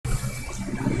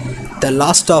The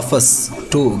last of us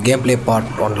 2 game play part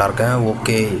 1ல் இருக்கேன்.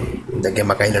 Okay, இந்த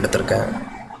கேமை கையில் எடுத்திருக்கேன்.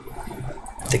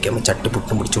 இந்த கேமை சட்டு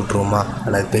புட்டு முடிச்சு விட்ருவோமா?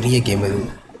 அல்லது பெரிய கேம் இது.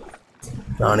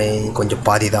 நானே கொஞ்சம்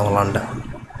பாதி தான் விளாண்டேன்.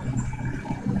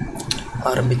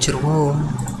 ஆரம்பிச்சிருவோம்.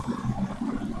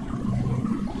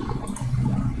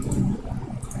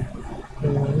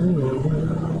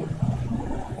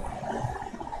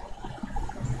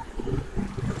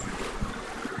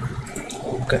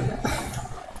 ஓகே,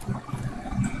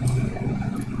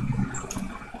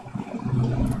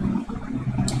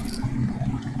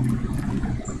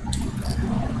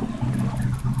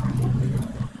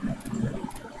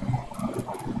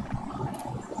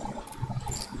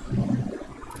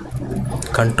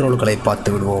 கண்ட்ரோல்களை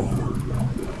பார்த்து விடுவோம்.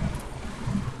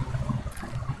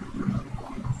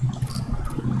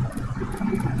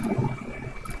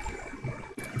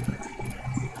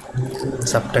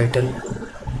 சப்டைட்டில்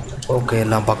ஓகே,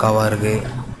 எல்லாம் பக்காவாக இருக்குது.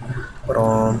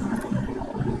 அப்புறம்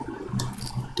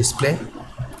டிஸ்பிளே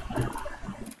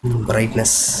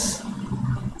பிரைட்னஸ்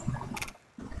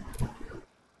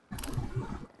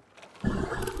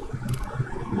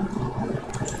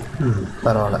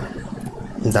பரவாயில்ல,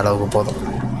 இந்த அளவுக்கு போதும்.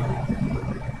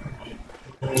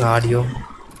 ஆடியோ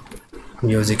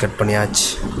மியூசிக் கட் பண்ணியாச்சு.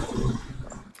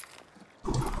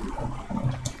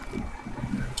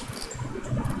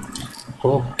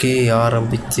 ஓகே,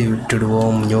 ஆரம்பித்து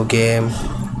விட்டுடுவோம். New game,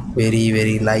 very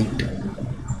very light.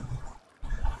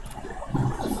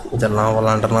 இதெல்லாம்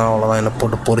விளாண்டனா அவ்வளோதான், என்னை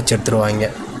போட்டு பொறிச்சு எடுத்துருவாங்க.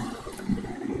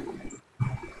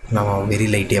 நம்ம வெரி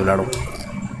லைட்டே விளாடுவோம்.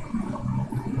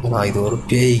 ஆனால் இது ஒரு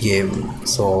பேய் கேம்,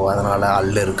 ஸோ அதனால்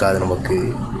அல்ல இருக்காது நமக்கு.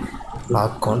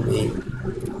 Lock on aim,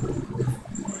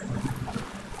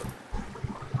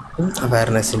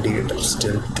 awareness indicator,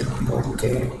 strength.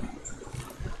 Okay,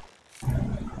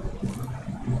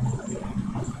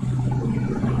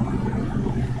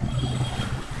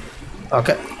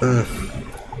 okay.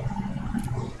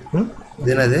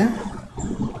 இது என்னது?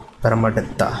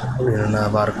 பெரமாட்டெத்தா அப்படின்னு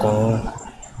என்னவா இருக்கும்?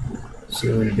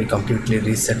 So will be completely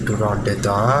reset to not death.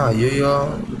 ஐயோ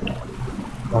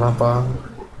ஆனாப்பா,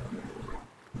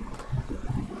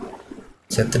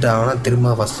 செத்துட்டாங்கன்னா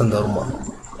திரும்ப ஃபஸ்ட் வந்து வருமா?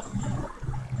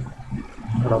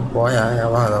 ஆனால் போயா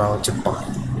எவன் அதெல்லாம் வச்சுப்பான்.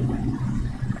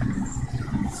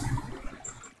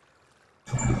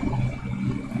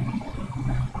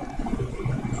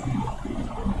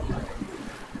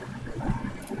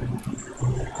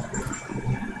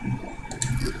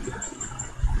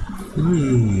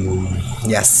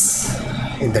 எஸ்,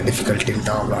 இந்த டிஃபிகல்ட்டில்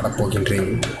தான் விளாட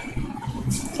போகின்றேன்.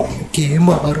 கேம்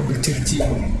ஆரம்பிச்சிருச்சு.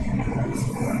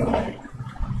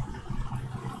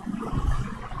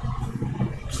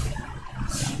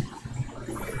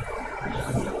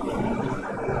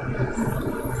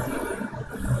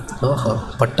 ஓஹோ,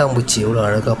 பட்டாம்பூச்சி எவ்வளோ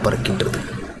அழகாக பறக்கின்றது.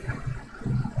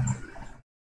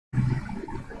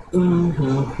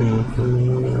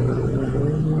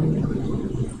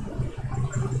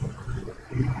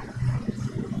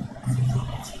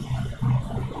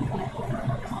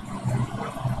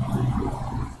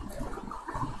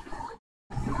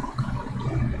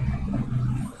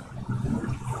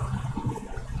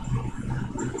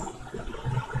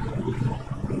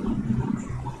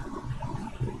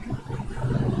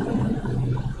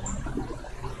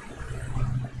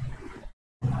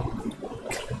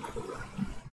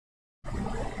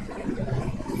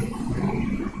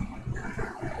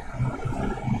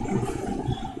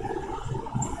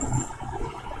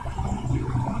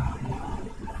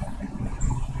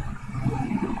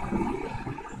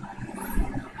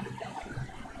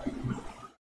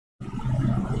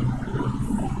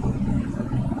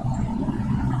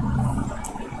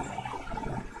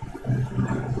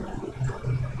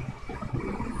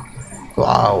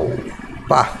 வாவ்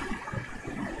பா,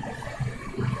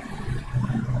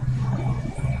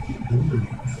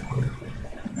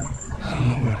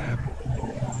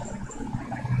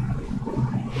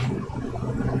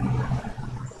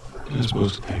 You're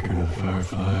supposed to take her to the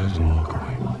fireflies and walk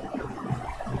away.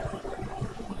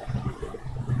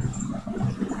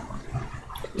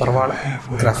 பரவாயில்ல,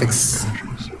 கிராஃபிக்ஸ்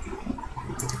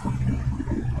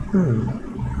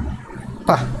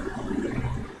பா,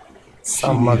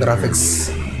 செம்ம graphics.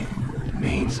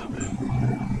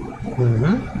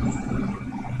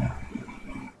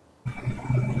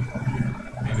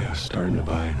 Maybe I was starting to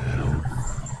buy into that old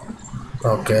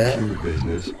Okay.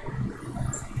 business.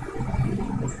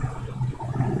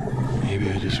 Maybe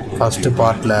I just want first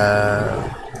பார்ட்டில்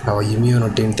அவள்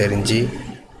இம்யூனிட்டின்னு தெரிஞ்சு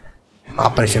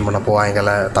ஆப்ரேஷன் பண்ண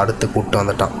போவாங்களை தடுத்து கூப்பிட்டு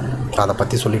வந்துட்டான். அதை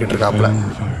பற்றி சொல்லிக்கிட்டு இருக்காப்புல.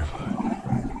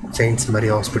 செயின்ஸ் மாதிரி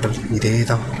ஹாஸ்பிட்டல் இதே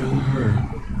தான்.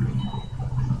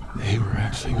 They were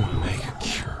actually going to make a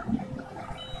cure.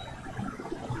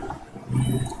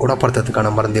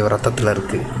 குணப்படுத்துறதுக்கான மருந்து இவன் ரத்தத்தில்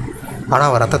இருக்குது. ஆனால்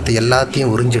அவன் ரத்தத்தை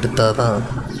எல்லாத்தையும் உறிஞ்செடுத்தால் தான்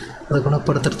அதை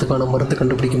குணப்படுத்துறதுக்கான மருந்து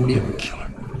கண்டுபிடிக்க முடியும்.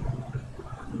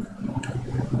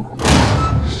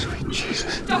 Sweet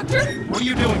Jesus. Doctor? What are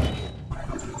you doing?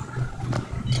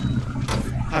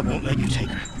 I won't let you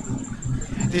take her.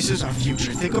 This is our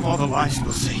future. Think of all the lives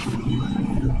we'll save.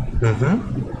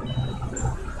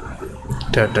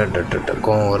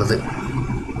 கோவம் வருது.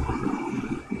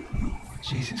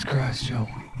 Jesus Christ, Joe.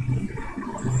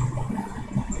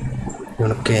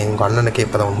 இவனுக்கு எங்கள் அண்ணனுக்கு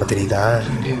இப்போ தான் உண்மை தெரியுதா?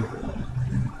 Dude.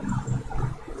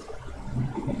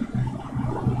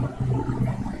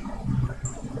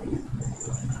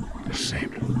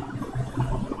 Saved him.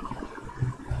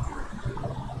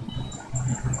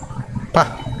 பா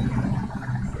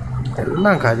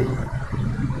எல்லாம் காலி.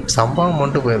 சம்பவம்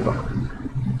மட்டும் போயிருப்பான்.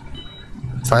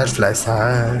 ஃபயர் ஃப்ளாஷா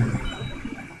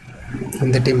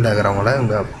இந்த டீமில் இருக்கிறவங்கள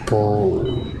இவங்க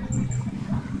அப்போது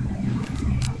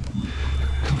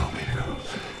Come on, baby girl.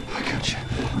 I got you.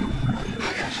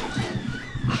 I got you.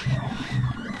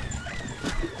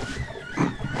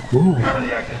 Ooh.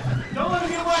 Don't let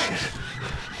him get away!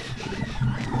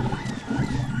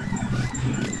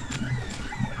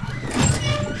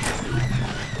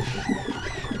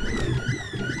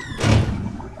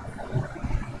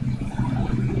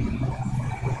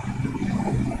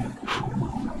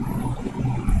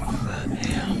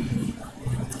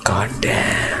 God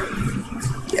damn.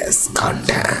 Yes, god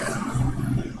damn.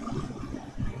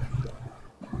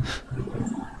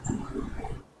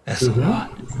 That's a lot.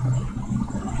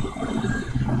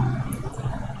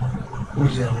 What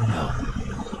does that know?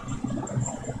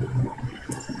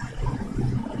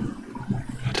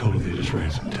 I told her they just ran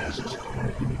some tests.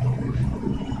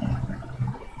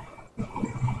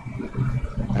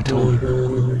 I told her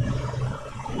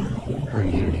her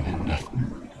immunity meant nothing.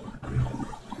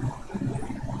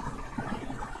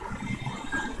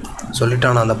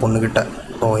 சொல்லிட்டான் அந்த பொண்ணுக்கிட்ட.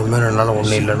 ஓ இனிமேல் என்னால்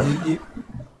ஒன்றும் இல்லைன்னு.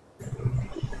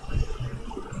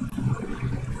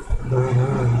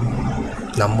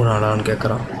 நம்புனாலான்னு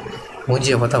கேட்குறான்.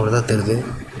 மூஞ்சியை பார்த்தா அப்படி தான் தெரியுது.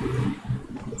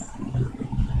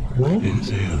 Didn't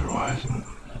say otherwise.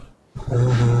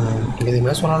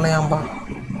 எதுவுமே சொல்லலையாம்பா.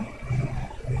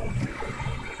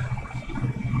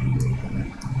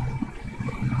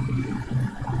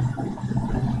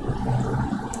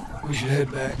 We should head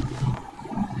back.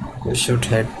 We should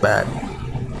head back.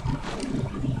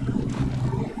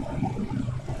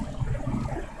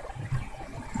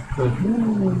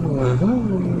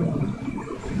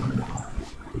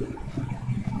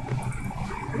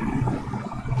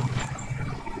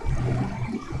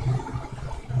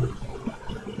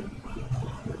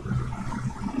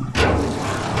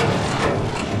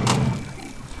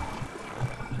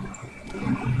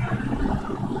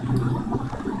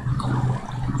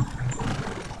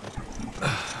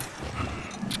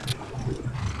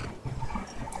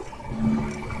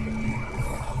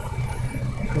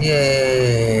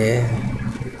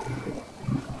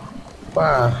 பா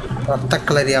ரத்த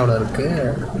கலரி அவ்வளோ இருக்கு.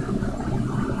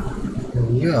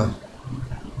 ஐயோ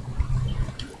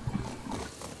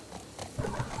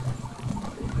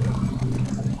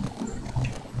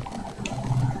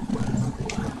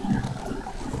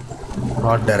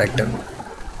ஆர்ட் டைரக்டர்.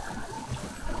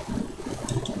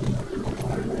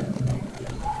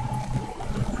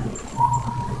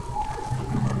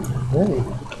 ஓ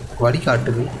வடி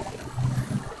காட்டுது.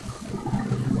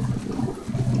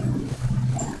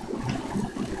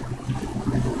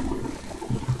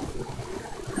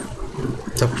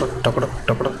 டபடக்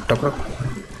டபடக் டபடக்.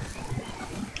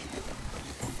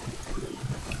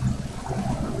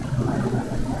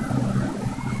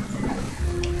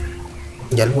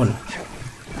 L1.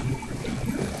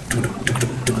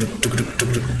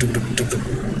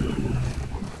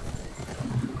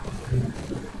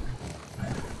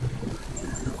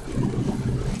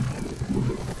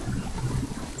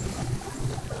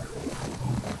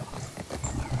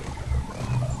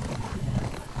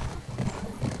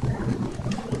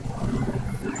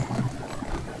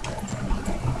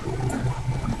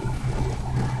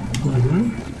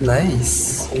 நைஸ்.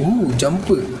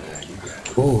 ஜம்ப்பு.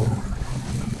 ஓ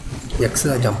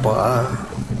எக்ஸா ஜம்பா.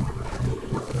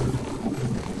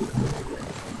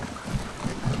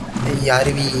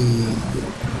 அருவி.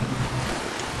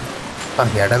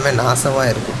 இடமே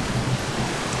நாசமாக இருக்கு.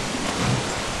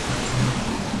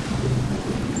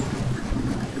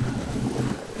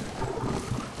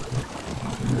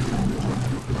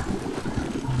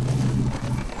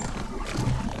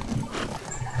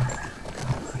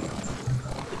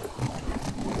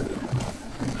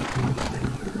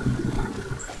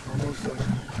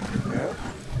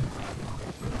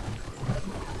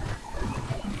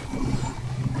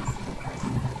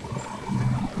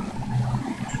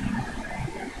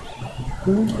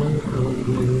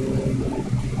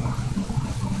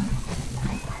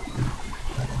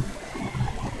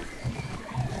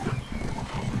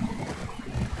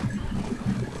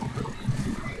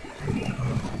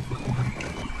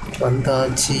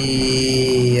 வந்தாச்சு,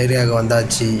 ஏரியாவுக்கு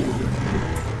வந்தாச்சு.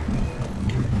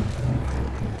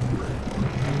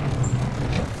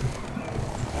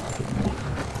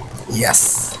 எஸ்,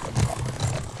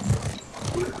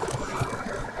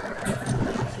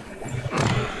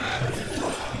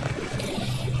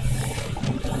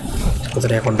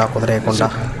 குதிரையை கொண்டா, குதிரையை கொண்டா.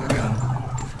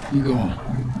 You go on.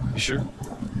 You sure?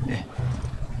 Yeah.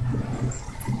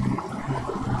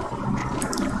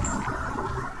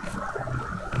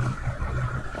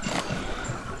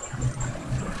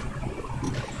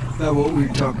 About what we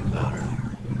were talking about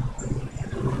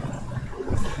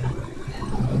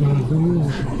earlier.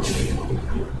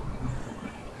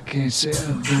 I can't say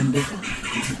I've done different.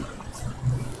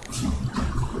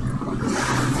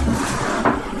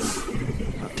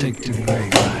 I'll take to the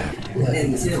grave if I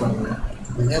have to.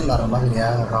 Game விளாட்றா Ramaiah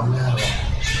இருக்கும்.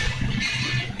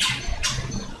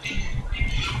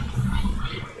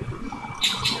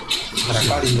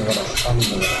 ரெக்கார்டிங் வர recording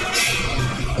வர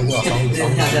எதுவும்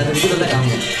sound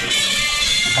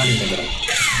recording வர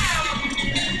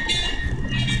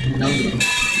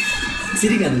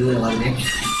சிரிக்காது வரலே.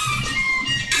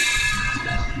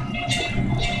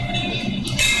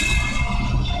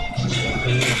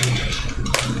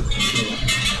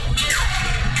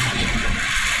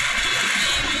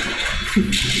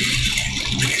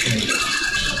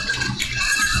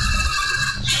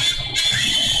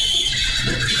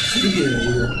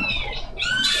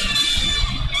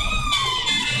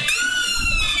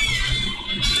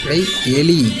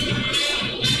 எலி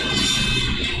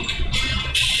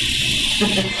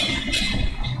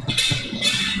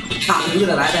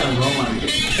ராஜா coma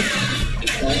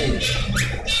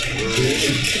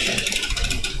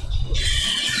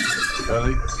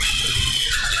Ellie?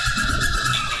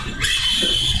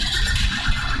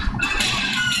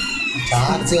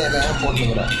 சார்ஜே எல்லாம்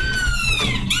போட்டுக்கிறேன்.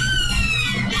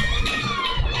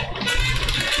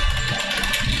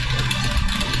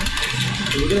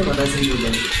 இது மதாசி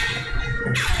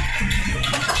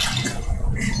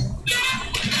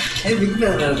big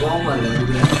பேர் கோமா இல்லை.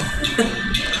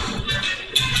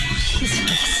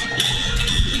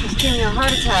 He's getting a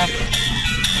heart attack.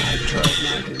 I tried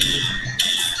not to.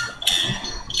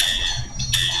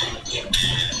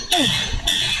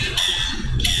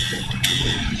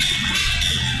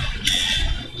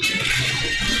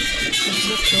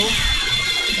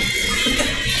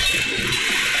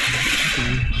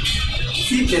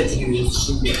 Game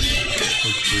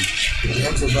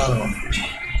சூப்பராக இருக்கும்.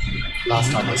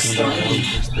 லாஸ்ட் ஆர்டர்ஸ்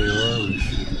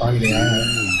பார்க்கலையா?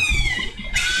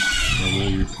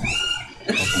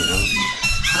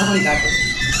 காட்டு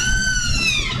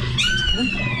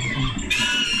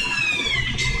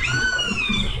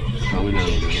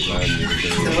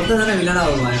இந்த மொத்தம் தானே வில்லனா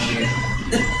வருவான் எனக்கு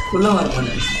உள்ள வர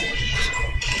மாட்டேன்.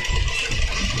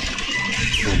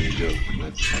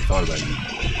 I thought about you.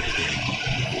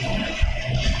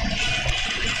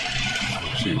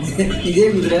 இதே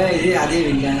குதிரை இதே அதே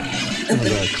வில்லன்.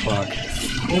 Clock.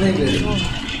 மூணே பேர்.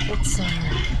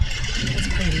 It's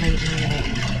pretty late night.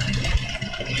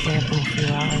 Stay up in a few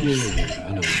hours. Yeah,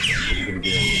 I know. I'm gonna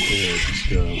get out of there. Just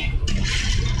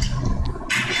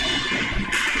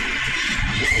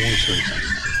I want to show you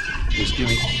something. Just give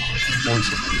me 1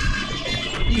 second.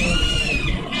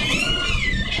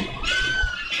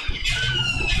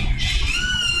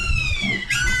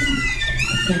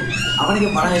 அவனுக்கு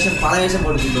பல வேஷம்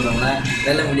போட்டு சொல்லுவாங்கள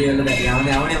வெள்ள முடி வெள்ள தாடி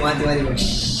அவனே மாற்றி மாறி போட்டு.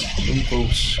 Some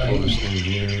folks always stay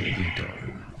here in the dark.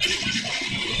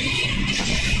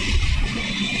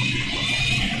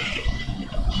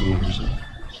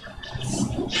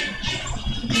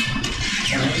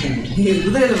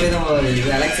 குதிரையில் போய் தான்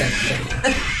Alexa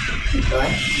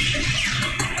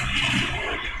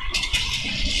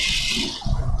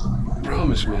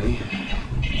Promise me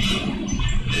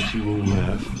that you won't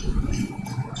laugh.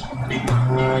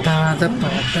 பாடாத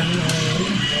பாட்டெல்லாம்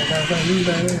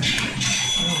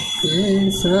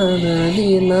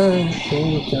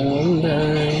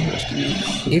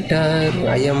guitar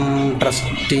I am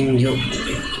trusting you.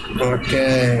 Okay,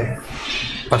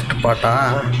 first பாட்டா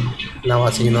என்ன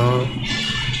வாசிக்கணும்?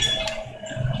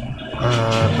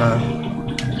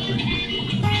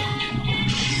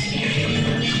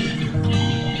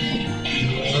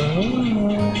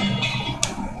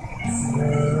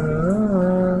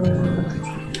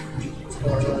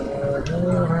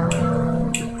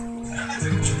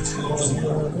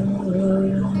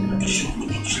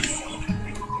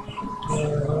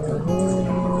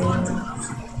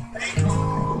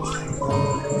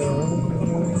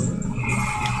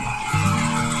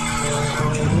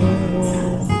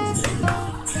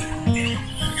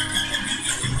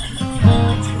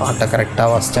 பாட்டை கரெக்டாக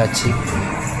வாசிச்சாச்சு.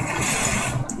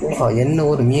 என்ன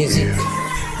ஒரு மியூசிக்.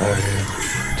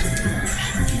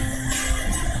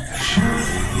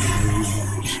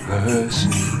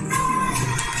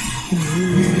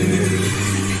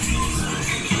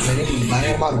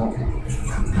 பயங்கரமாக இருக்கும்.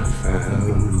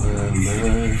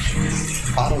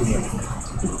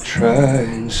 Try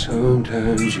and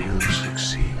sometimes you'll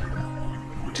succeed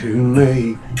to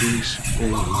make this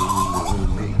thing of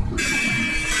me.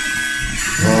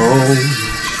 Oh,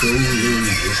 so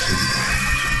listen.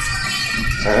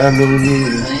 I'm no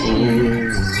need for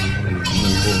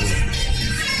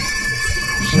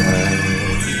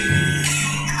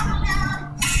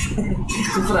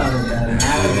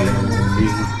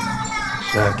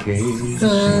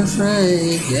Cause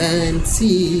I can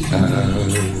see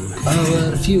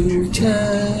our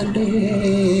future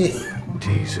days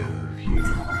of you.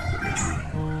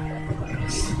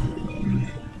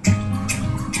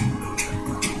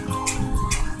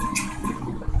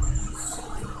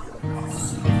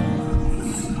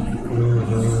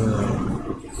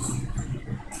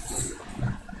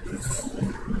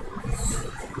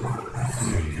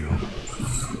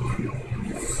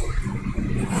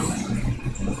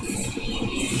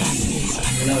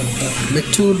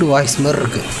 Matured voice மாதிரி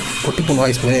இருக்குது. குட்டி பொண்ணு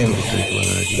வாய்ஸ் மாதிரியே இருக்குது.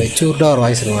 மெச்சூர்டாக ஒரு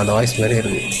voice இருக்குங்க, அந்த voice மாதிரியே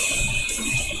இருக்குது.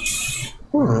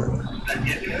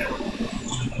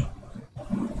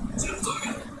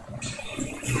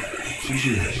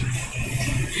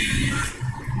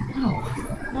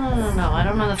 No, I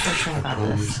don't know the first thing about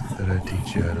this. That I teach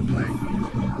you how to play.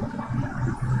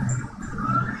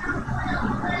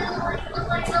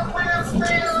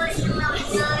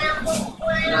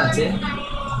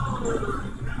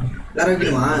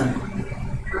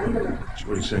 So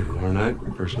what do you say, tomorrow night,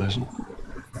 first lesson?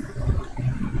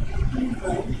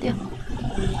 Yeah.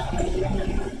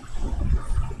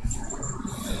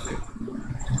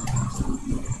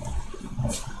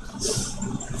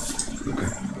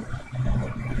 Okay.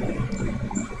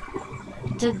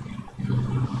 Do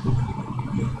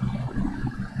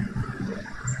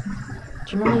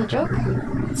you remember the joke?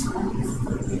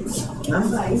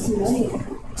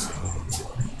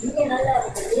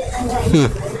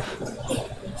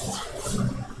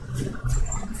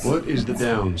 What is the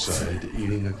downside to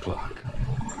eating a clock?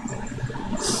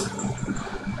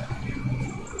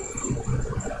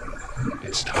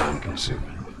 It's time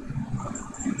consuming.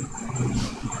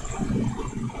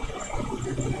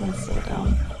 That's so dumb.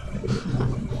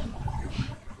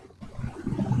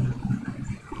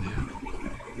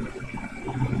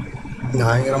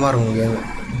 பயங்கரமாக இருக்கும் game.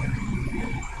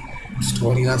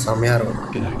 ஸ்டோரிலாம் செம்மையாக இருக்கும்.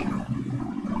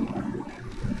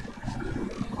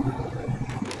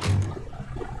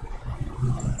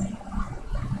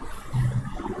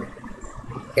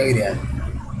 கேட்குறியா?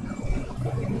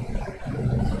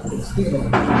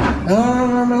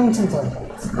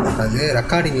 அது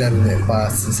ரெக்கார்டிங்கில் இருந்து இப்போ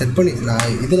set பண்ணி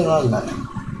நான் இதிலலாம் இல்லை.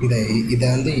 இதை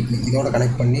வந்து இதோட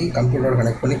கனெக்ட் பண்ணி கம்ப்யூட்டரோட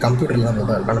கனெக்ட் பண்ணி கம்ப்யூட்டரில்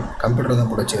தான் கம்ப்யூட்டர் தான்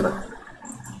போட்டு வச்சுக்கிறேன்.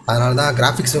 அதனால தான்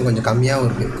கிராஃபிக்ஸும் கொஞ்சம் கம்மியாகவும்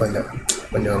இருக்குது.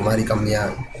 கொஞ்சம் ஒரு மாதிரி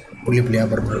கம்மியாக புள்ளியாக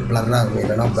பிளராக இருக்கும்.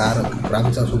 இல்லைன்னா வேறு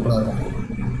கிராஃபிக்ஸாக சூப்பராக இருக்கும்.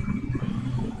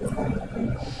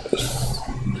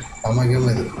 ஆமாம் கேம்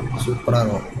இது சூப்பராக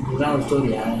இருக்கும்.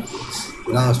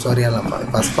 இதெல்லாம் ஸ்டோரியாக இல்லை.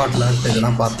 ஃபஸ்ட் பார்ட்லான்ட்டு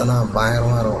இதெல்லாம் பார்த்தோன்னா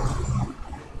பயங்கரமாக இருக்கும்.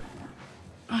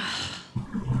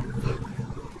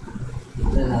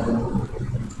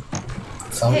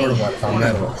 சவுண்டோட பார்த்து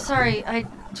செம்மையாக இருக்கும். Sorry, I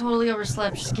totally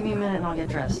overslept. Just give me a minute and I'll get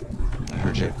dressed. I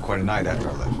heard you had quite a night after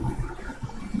I left.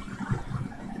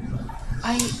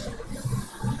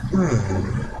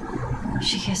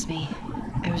 She kissed me.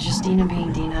 It was just Dina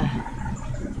being Dina.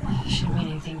 She didn't mean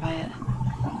anything by it.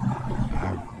 I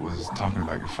was talking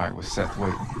about your fight with Seth.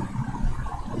 Wait,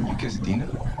 you kissed Dina?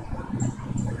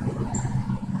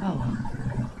 Oh.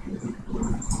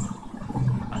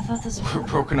 I thought this was... We're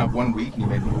broken up 1 week and you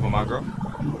made a move on my girl?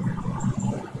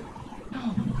 No.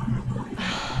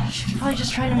 She was probably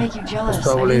just trying to make you jealous. She's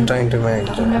probably trying to make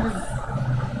you never...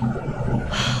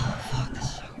 Fuck, this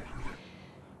is awkward.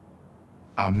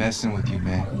 I'm messing with you,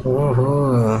 man.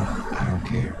 Oh. I don't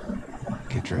care.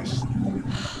 Get dressed.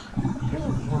 You're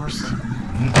the worst.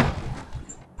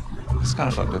 It's kind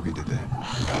of fucked up you did that.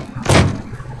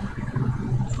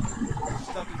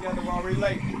 Stuff together while we're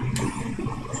late.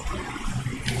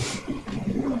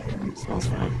 Smells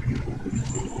fine.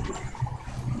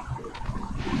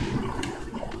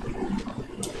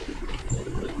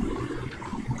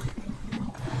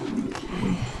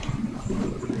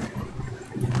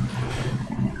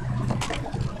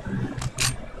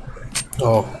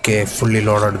 Okay, fully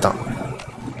loaded தான்.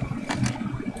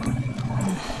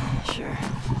 Sure.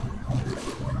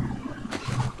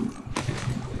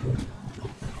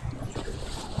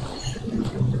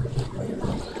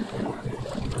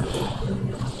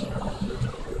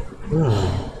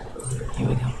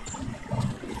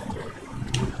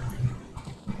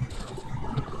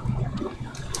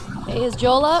 Hey, is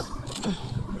Joel up?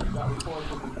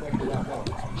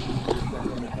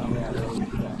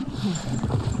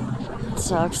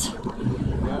 Sucks.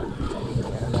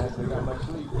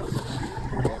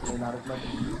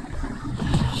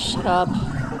 Shut up.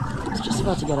 I was just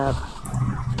about to get up.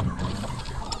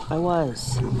 I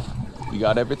was. You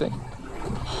got everything?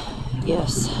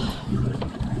 Yes.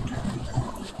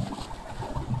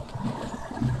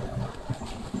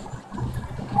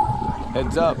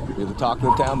 Heads up, you're the talk of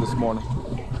the town this morning.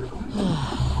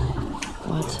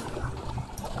 What?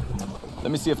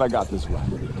 Let me see if I got this right.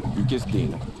 You kissed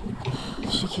Dina,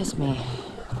 She kissed me.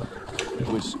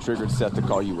 which triggered Seth to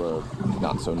call you a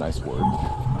not-so-nice word.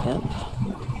 Yep.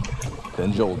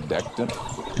 Then Joel decked him,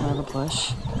 Out of the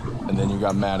bush. and then you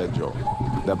got mad at Joel.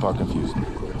 That part confused me.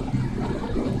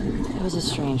 It was a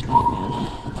strange night, man.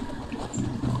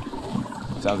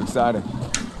 Sounds exciting.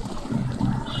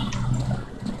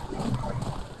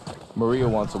 Maria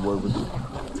wants a word with you.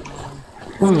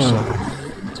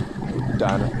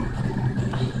 Diner?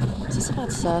 Is this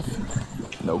about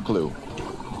Seth? No clue.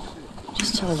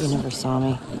 Just tell her you never saw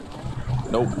me.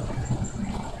 Nope.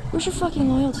 Where's your fucking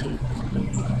loyalty?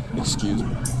 Excuse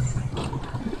me.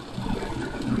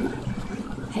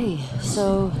 Hey,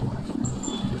 so...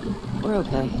 We're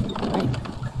okay, right?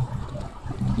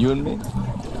 You and me?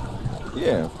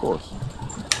 Yeah, of course.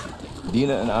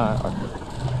 Dina and I are...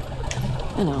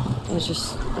 I know. It was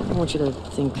just... I don't want you to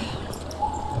think...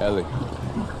 Ellie,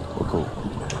 we're cool.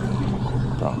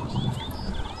 Promise.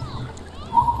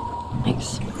 Thanks.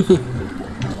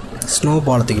 Snow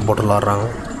பாலை தூக்கி போட்டு விளாட்றாங்க.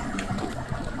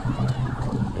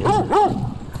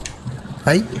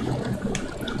 ஐ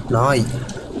நாய்.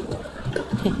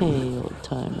 Hey, old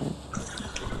timer.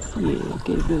 Yeah,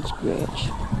 get a good scratch.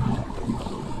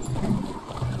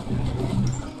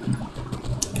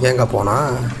 எங்க போனா?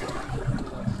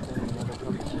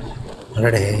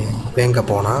 அடடே எங்க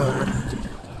போனா?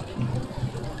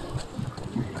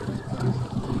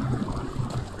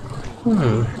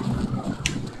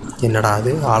 என்னடா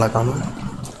அது ஆளை காணோம்.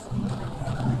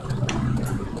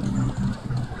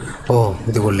 ஓ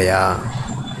இதுக்குள்ளையா?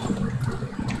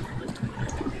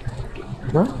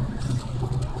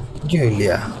 இங்கேயும்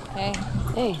இல்லையா? Hey.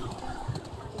 Hey.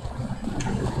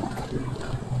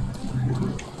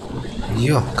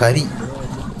 ஐயோ கறி.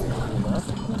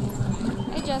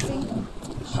 Hey, Jesse.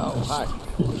 Oh, hi.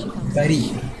 கறி.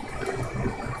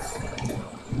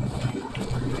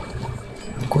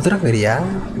 குதிரை கறியா?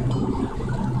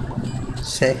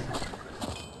 சே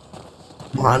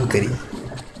மான் கறி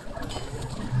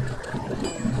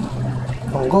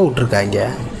அவங்க விட்டுருக்காங்க.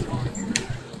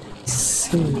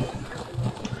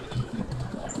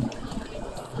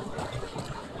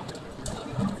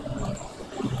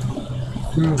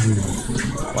 Want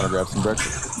to grab some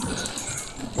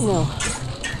breakfast? No.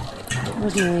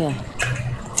 Where's Maria?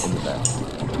 In the back.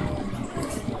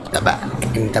 The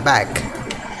back. In the back.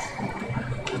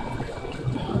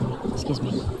 Excuse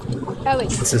me. Ellie,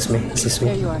 This is me. This is me.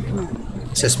 there you are. Come here.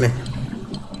 This is me.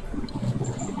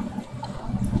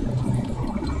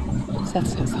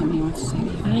 Seth's got something he wants to say to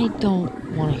you. I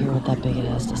don't want to hear what that bigot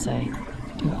has to say.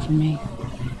 Do it for me.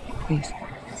 Please.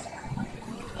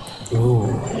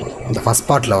 இந்த first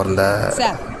பார்ட்டில் வந்த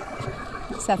Seth.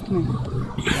 Seth, come here.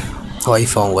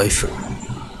 Wife அவங்க wife.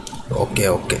 Okay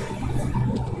okay.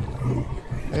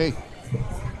 Hey.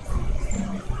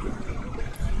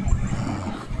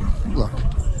 Look,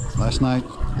 last night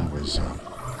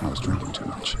I was drinking too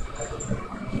much.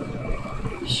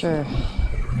 Sure.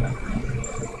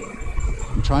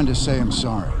 I'm trying to say I'm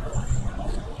sorry.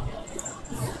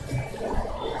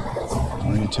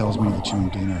 Maria tells me that you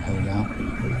and Dina are headed out.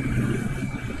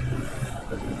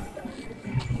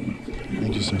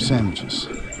 Made you some sandwiches.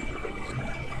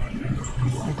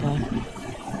 Okay.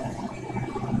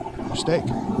 Steak.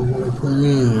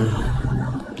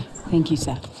 Thank you,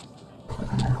 Seth.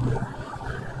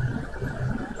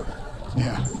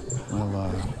 Yeah.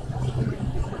 Well,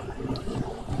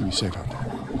 you be safe out there.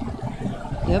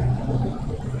 Yep.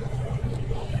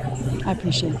 I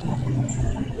appreciate that.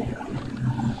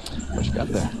 What you got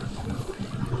there?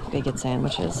 Bigot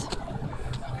sandwiches.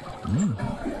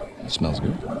 It smells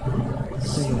good.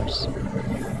 They're yours.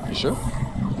 You sure?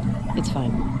 It's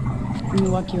fine. Let me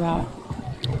walk you out.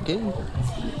 Okay.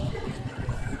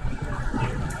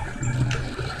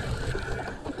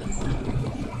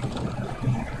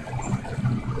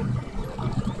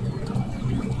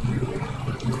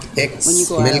 Eggs, When you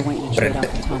go out, I milk, want you to trade bread.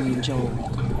 out with Tommy and Joel.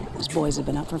 Those boys have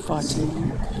been up for far too long.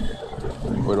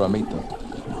 Where do I meet them?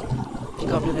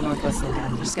 Go up to the northwest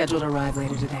lookout. You're scheduled to arrive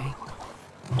later today.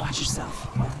 Watch yourself.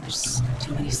 There's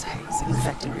too many sightings of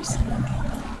infected recently.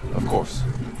 Of course.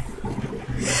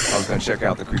 How's gonna check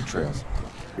out the creek trails.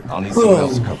 I'll need someone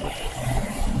else to cover it.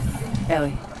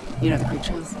 Ellie, you know the creek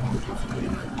trails?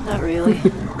 Not really.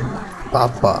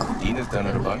 Papa. Dina's done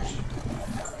it a bunch.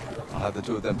 I'll have the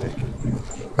two of them take it.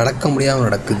 நடக்க முடியாம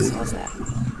நடக்குது. How's that?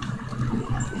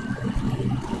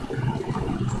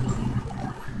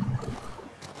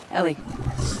 Ellie,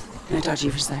 can I talk to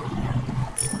you for a sec?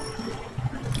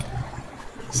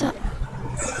 So,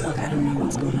 Look, I don't know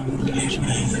what's going on with you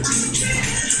emotionally.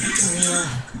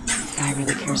 Guy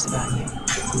really cares about you.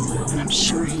 And I'm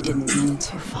sure he didn't mean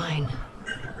to. fine.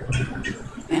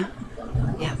 Yeah?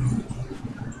 Yeah.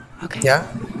 Okay. Yeah?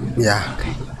 Yeah.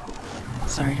 Okay.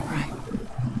 Sorry to pry.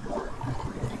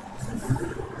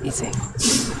 Be safe.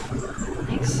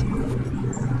 Thanks.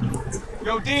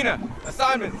 Yo, Dina!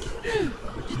 Assignment!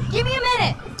 Give me a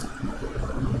minute!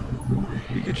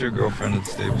 You get your girlfriend at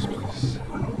the stables, please.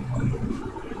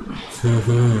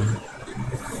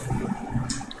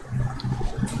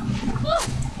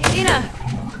 Hey, Dina!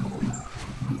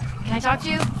 Can I talk to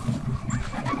you?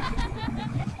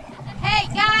 Hey,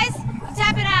 guys! I'm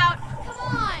tapping out! Come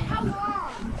on! How long?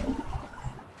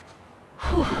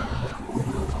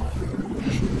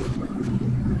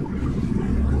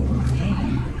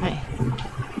 Hey.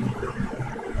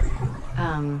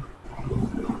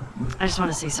 I just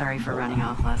want to say sorry for running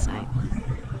off last night.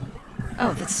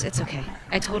 Oh, it's okay.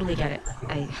 I totally get it.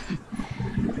 I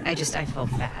felt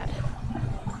bad.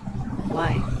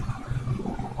 Why?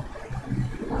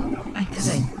 Because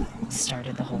I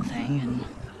started the whole thing, and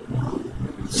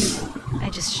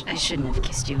I shouldn't have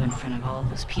kissed you in front of all of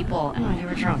those people. I know you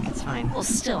were drunk, it's fine. Well,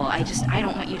 still, I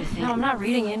don't want you to think... No, I'm not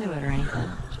reading into it or anything.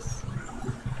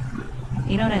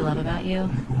 You know what I love about you?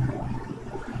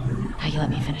 How you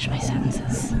let me finish my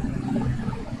sentences.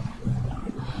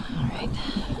 Alright.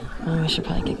 Well, we should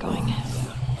probably get going.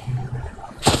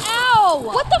 Ow!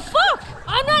 What the fuck?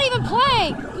 I'm not even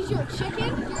playing! Because you're a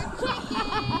chicken? You're a chicken!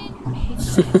 I hate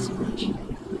this so much.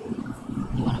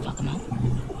 You wanna fuck them up?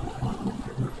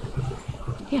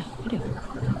 Yeah, I do.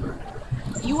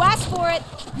 You asked for it!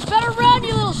 You better run,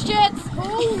 you little shits!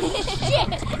 Holy shit!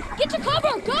 Get to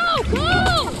cover! Go! Go!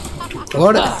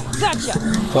 ஓடு. Gotcha!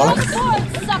 போடா.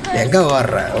 Sucker! எங்க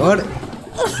ஓடுற? ஓடு.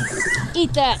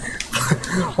 Eat that!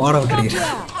 ஓட Fuck விட்டுறீங்க.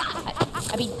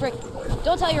 yeah! I mean, frick.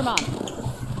 Don't tell your mom.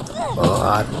 ஓ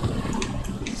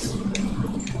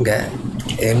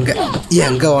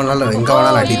எங்க ஓனாலும்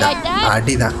அடிதான்.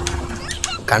 அடிதான்.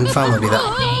 Confirm அடிதான்.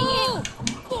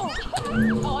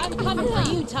 Oh, I'm coming for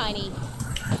you, Tiny.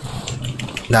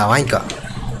 இந்தா வாங்கிக்கோ.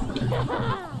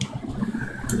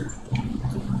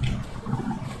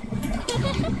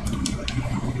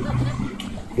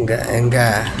 எங்க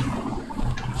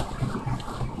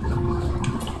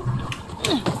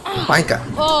வாங்கிக்கோ.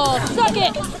 Oh, suck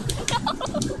it!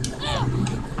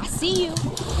 I see you.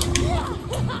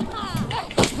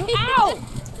 Ow!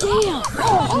 Damn!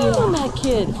 Oh, that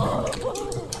kid.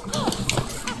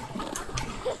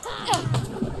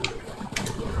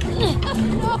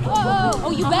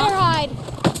 Oh, you better hide.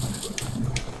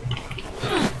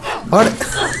 ஓடு.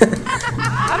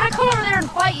 I'm gonna come over there and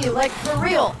fight you, like, for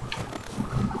real.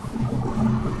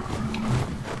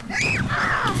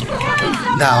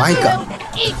 இந்தா வாங்கிக்கோ.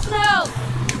 Eat snow!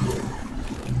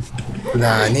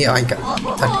 இந்தா நீ வாங்கிக்கோ.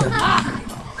 Eat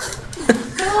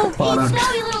snow,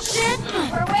 you little shit!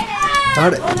 We're waiting!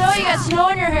 ஓடு. Oh no, you got snow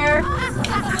in your hair.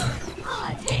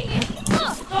 Dang it!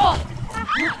 Oh,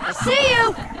 I see you.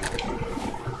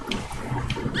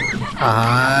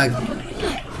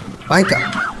 வாங்கிக்கோ.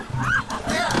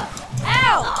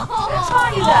 Ow! What's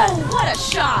on you then? What a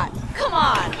shot! Come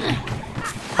on.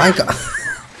 வாங்கிக்கோ.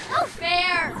 No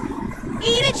fair!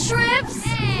 Eat it, shrimps!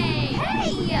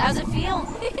 Hey! How's it feel?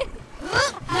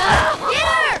 Get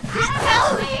her! Tell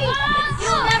me!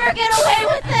 You'll never get away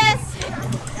with this!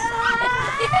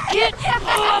 Get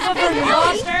off of her, you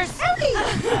monsters!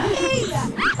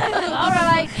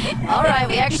 All right.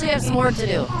 We actually have some work to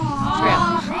do.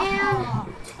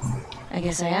 I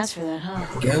guess I asked for that, huh?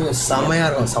 Game செமையாக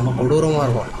இருக்கும், செம்ம கொடூரமாக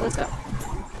இருக்கும். Let's go.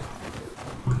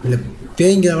 இல்லை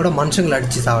பேய்களை விட மனுஷங்களை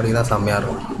அடித்து சாவடிக்கு தான் செம்மையாக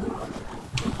இருக்கும்.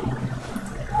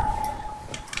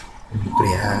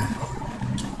 அப்படியா?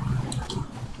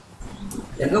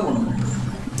 எங்க போகணும்?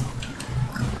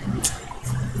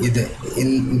 இது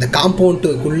இந்த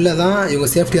காம்பவுண்டுக்குள்ளே தான் இவங்க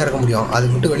சேஃப்டியாக இருக்க முடியும். அது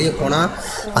விட்டு வெளியே போனால்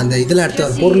அந்த இதில்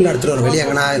பொருள் எடுத்துகிட்டு வரும். வெளியே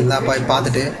எங்கன்னா இருந்தால் போய்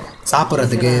பார்த்துட்டு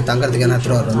சாப்பிட்றதுக்கு தங்குறதுக்கு என்ன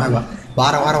எடுத்துகிட்டு வரும்.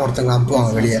 வாரம் ஒருத்தங்க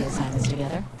அனுப்புவாங்க வெளியே.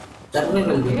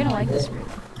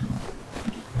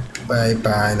 இப்போ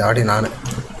இந்த வாட்டி நான்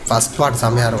ஃபஸ்ட் பார்ட்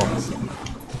செம்மையாக இருக்கும்.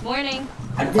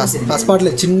 ஃபஸ்ட்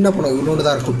பார்ட்டில் சின்ன படம் இவ்வளோண்டு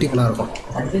தான் இருக்கும், குட்டி படம் இருக்கும்.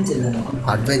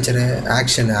 அட்வென்ச்சரு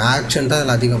ஆக்ஷன் தான்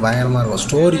அதில் அதிகம் பயங்கரமாக இருக்கும்.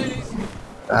 ஸ்டோரி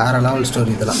வேறு லெவல்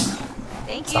ஸ்டோரி இதெல்லாம்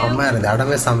செம்மையாக இருக்குது.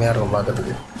 இடமே செம்மையாக இருக்கும்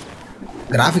பார்க்கறதுக்கு.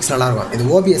 கிராஃபிக்ஸ் நல்லாயிருக்கும். இது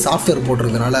ஓபிஎஸ் சாஃப்ட்வேர்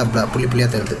போட்டிருக்கனால புள்ளி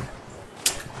புள்ளியாக தெரியுது.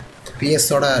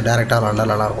 பிஎஸோட டேரெக்டாக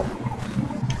நல்லாயிருக்கும்.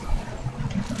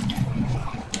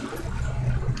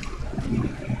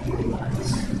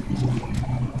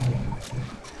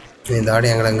 இந்த ஆடி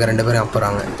எங்களை இங்கே 2 பேரும்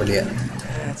அப்புறாங்க வெளியே.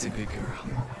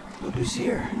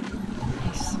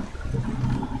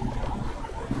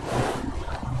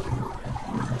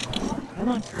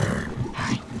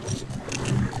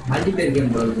 மல்டிபிளேயர்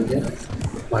கேம் போடுறது.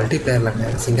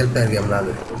 மல்டிபிளேயரில் சிங்கிள் பிளேயர் கேம் தான்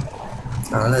அது.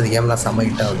 அதனால் அது கேம்லாம் செம்ம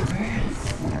ஹிட் ஆகுது.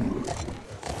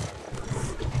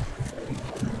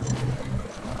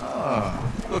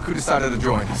 Look who decided to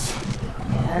join us.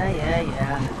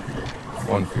 Yeah.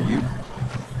 One for you.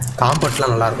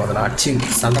 காம்பட்லாம் நல்லாயிருக்கும். அதில் அடிச்சு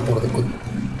சண்டை போடுறது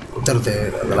குத்துறது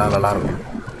அதெல்லாம் நல்லாயிருக்கும்.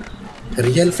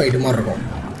 ரியல் ஃபைட்டு மாதிரி இருக்கும்.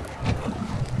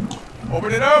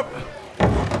 Open it up.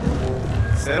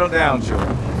 Settle down, Joe.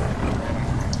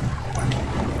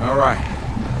 All right.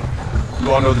 You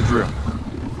all know the drill.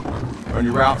 Run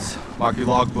your routes, mark your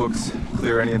logbooks,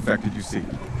 clear any infected you see.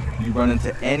 You run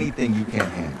into anything you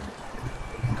can't handle,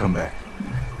 come back.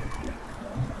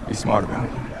 Be smart about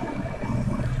it.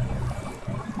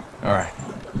 All right.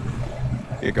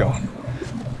 Get going.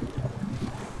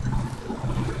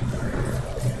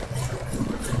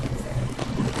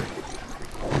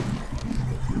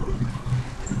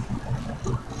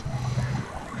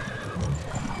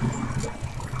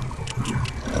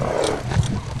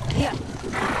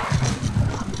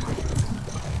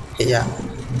 ஐயா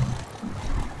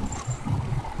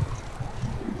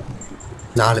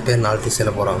 4 பேர் 4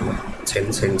 திசையில் போகிறாங்க.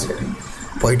 சரி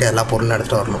போயிட்டு எல்லா பொருளும்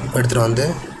எடுத்துகிட்டு வரணும். எடுத்துகிட்டு வந்து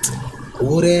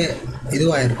ஊரே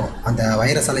இதுவாகிருக்கும். அந்த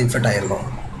வைரஸால் இன்ஃபெக்ட் ஆகிருக்கும்.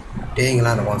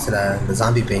 பேய்ங்களாம் இருக்கும். சில இந்த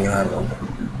ஜாம்பி பேய்ங்களாம் இருக்கும்.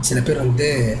 சில பேர் வந்து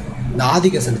இந்த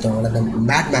ஆதிக்கம் செலுத்துவாங்க. இந்த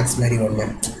மேட் மேக்ஸ் மாதிரி ஒன்று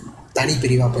தனி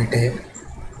பிரிவாக போயிட்டு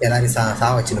எல்லோரையும் சா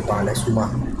வச்சு நிற்பாங்களே சும்மா.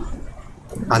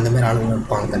 அந்தமாரி ஆளுங்களும்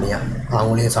இருப்பாங்க தனியாக.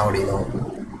 அவங்களையும் சாவடிக்கணும்.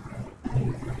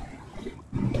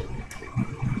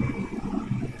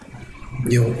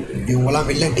 இவங்கெல்லாம்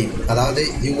வில்லன் டீம். அதாவது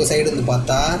இவங்க சைடு இருந்து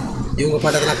பார்த்தா இவங்க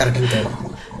பண்ணுறதுலாம் கரெக்டுன்னு தோணும்.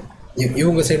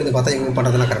 இவங்க சைடு இருந்து பார்த்தா இவங்க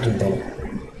பண்ணுறதுலாம் கரெக்டுன்னு தோணும்.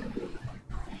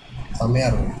 செம்மையாக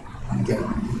இருக்கும் கேம்.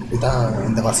 இதுதான்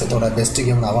இந்த வருஷத்தோட பெஸ்ட்டு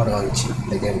கேம்னு அவார்டு வாங்கிச்சு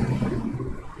இந்த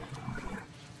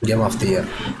game of the year.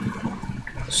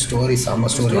 Story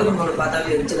செம்ம ஸ்டோரி.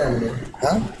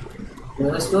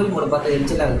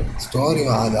 ஸ்டோரி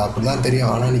அது அப்படி தான்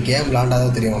தெரியும். ஆனால் நீ கேம்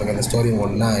விளாண்டாதான் தெரியும் உனக்கு அந்த ஸ்டோரி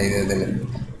ஒன்றா இதுன்னு.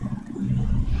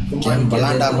 கேம்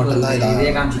விளாண்டா மட்டும்தான் இதே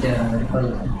காமிச்சுட்டு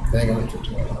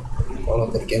அவ்வளோ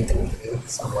பேர் கேம் தெரியுது.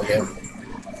 செம்ம கேம்.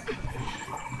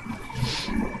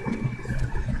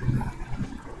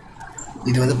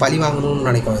 இது வந்து பழி வாங்கணும்னு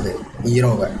நினைக்கும் இது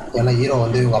ஹீரோவை. ஏன்னா ஹீரோ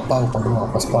வந்து இவங்க அப்பாவை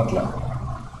பண்ணுவான் ஃபஸ்ட் பார்ட்டில்.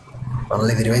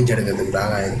 அதனால் இது ரிவெஞ்ச்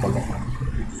எடுக்கிறதுக்காக இது பண்ணும்.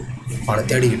 அவனை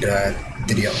தேடிக்கிட்டு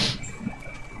தெரியும்.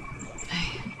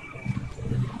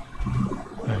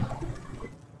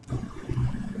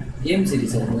 Game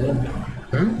series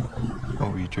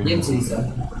game சீரிஸா?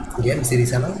 Game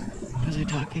சீரிஸானா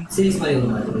series மாதிரி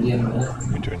ஒரு கேம்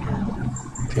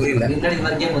புரியல. முன்னாடி இந்த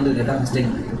மாதிரி கேம் வந்து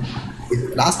இது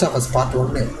லாஸ்ட் ஆஃப் அஸ் பார்ட்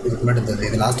 1 இதுக்கு முன்னாடி இருந்தது.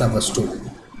 இது லாஸ்ட் ஆஃப் அஸ் 2.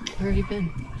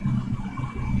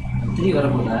 3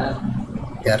 வரப்போதா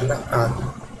யாருல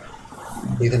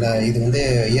இதில் இது வந்து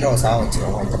ஹீரோவை சாக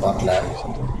வச்சுருவாங்க இந்த பார்ட்டில்.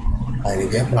 அது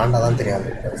கேம் விளாண்டா தான் தெரியாது.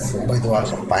 ரொம்ப இதுவாக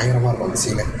இருக்கும். பயங்கரமாக இருக்கும். அந்த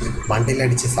சீனை மண்டியில்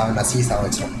அடித்து நசி சாக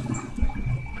வச்சிடும்.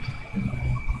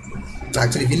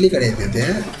 ஆக்சுவலி வில்லி கிடையாது இது.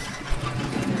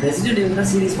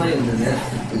 சீரிஸ் மாதிரி இருந்தது.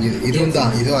 இதுவும்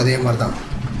தான். இதுவும் அதே மாதிரி தான்.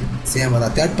 சேம்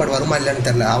தான். தேர்ட் பார்ட் வருமா இல்லைன்னு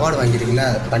தெரில. அவார்டு வாங்கியிருக்கீங்களா?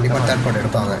 கண்டிப்பாக தேர்ட் பார்ட்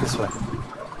எடுப்பாங்க.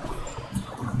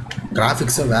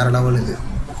 கிராஃபிக்ஸும் வேறு லெவல் இது.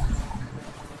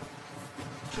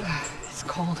 It's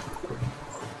cold.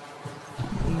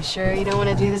 You sure you don't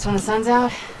want to do this when the sun's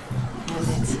out? And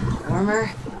it's warmer?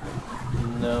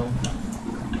 No.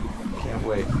 Can't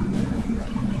wait.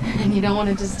 And you don't want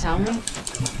to just tell me?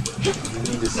 You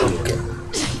need to see it.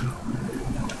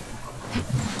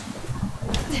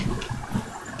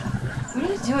 What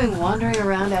are you doing wandering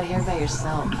around out here by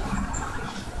yourself?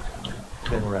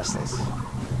 Been restless.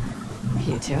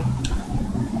 You too?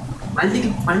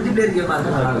 Multiplier game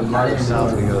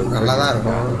நல்லா தான்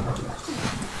இருக்கும்.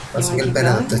 Single பேர்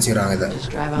எடுத்து வச்சுக்கிறாங்க இதை.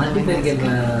 Multiplier game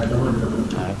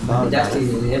ஜாஸ்தி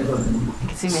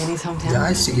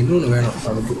joystick இன்னொன்று வேணும்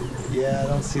அதுக்கு.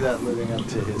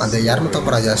 அந்த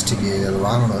 250 ஜாஸ்டிக்கு அது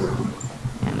வாங்கணும். அது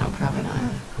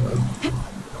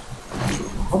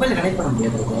மொபைலில் கனெக்ட் பண்ண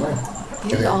முடியாது.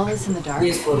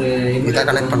 இதை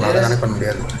கனெக்ட் பண்ணலாம். அதை கனெக்ட் பண்ண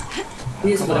முடியாது.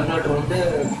 PS4 எமுலேட்டர் வந்து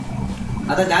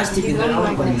அத ஜாஸ்திக்கு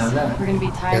download பண்ணிடலாம்ல We're gonna be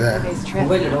tired for today's trip.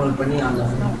 மொபைல்ல டவுன்லோட் பண்ணி அந்த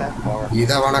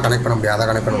இத வேணா கனெக்ட் பண்ண முடியாது. அத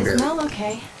கனெக்ட் பண்ண Is முடியாது. Mel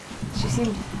okay? She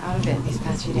seemed out of it these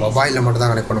past few days. மொபைல்ல மட்டும்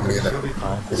தான் கனெக்ட் பண்ண முடியாது.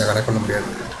 இத கனெக்ட் பண்ண முடியாது.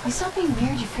 You stop being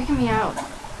weird. You're freaking me out.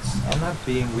 I'm not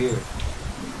being weird.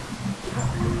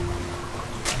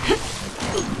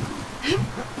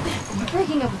 You're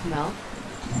breaking up with Mel.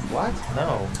 What? No.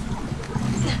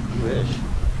 Wish.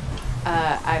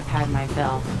 I've had my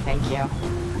fill. Thank you.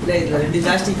 இல்ல இது ரெண்டு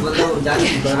ஜாஸ்திக்கு வந்து ஒரு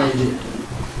ஜாஸ்திக்கு பதிலா இது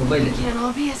mobile Can't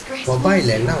all be as great.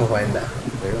 மொபைல்ல என்ன மொபைல்ல?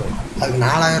 அது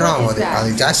 4000 ஆகுது. அது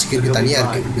ஜாஸ்திக்கு இருக்கு தனியா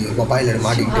இருக்கு. மொபைல்ல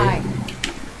மாட்டிக்கிட்டு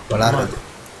விளையாடுறது.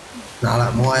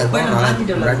 3000 ரூபாய் 2000 ரூபாய்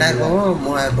 3000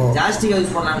 ரூபாய் ஜாஸ்திக்கு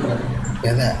யூஸ் பண்ணலாம்ன்ற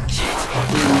எதை?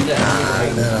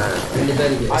 ரெண்டு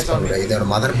பேருக்கு இதோட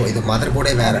மதர் போர்டு. இது மதர்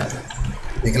போர்டே வேற.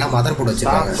 இதுக்கெல்லாம் மதர் போர்டு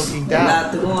வச்சிருக்காங்க.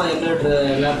 எல்லாத்துக்கும் எமுலேட்டர்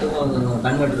எல்லாத்துக்கும்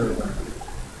கன்வெர்ட்டர் இருக்கும்.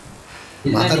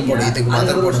 மதர் போர்டு இதுக்கு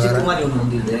மதர் போர்டு வேற. மாதிரி ஒன்று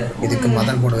வந்து இதுக்கு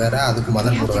மதர் போர்டு வேற, அதுக்கு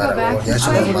மதர் போர்டு வேற.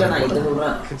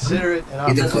 Consider it an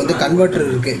இதுக்கு வந்து கன்வெர்ட்டர்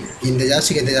இருக்கு. இந்த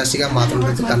ஜாஸ்திக்கு இந்த ஜாஸ்திக்கா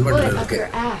மாத்தணும்ன்றது கன்வெர்ட்டர் இருக்கு.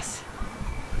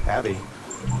 Abby.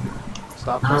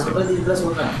 Stop நான் talking. சொல்றது இதுதான்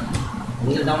சொல்றேன்.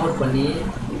 நீங்க டவுன்லோட் பண்ணி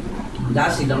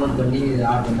ஜாஸ்தி டவுன்லோட் பண்ணி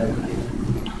ஆட் பண்ணாதீங்க.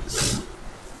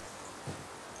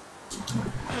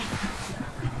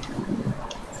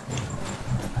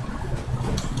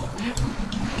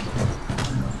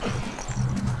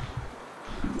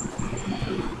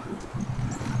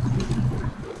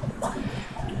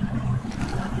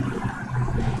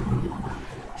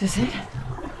 Is it?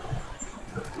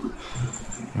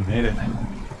 We made it.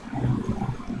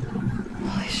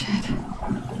 Holy shit.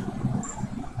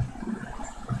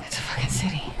 It's a fucking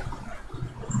city.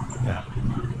 Yeah.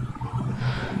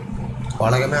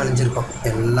 உலகமே அழிஞ்சிருக்கும்.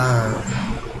 எல்லாம்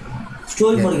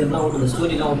ஸ்டோரி படிக்கிறதுலாம் ஓட்டுது.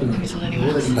 ஸ்டோரிலாம் ஓட்டுது.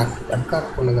 ரெக்கார்ட்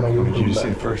பண்ணுங்கிற What did you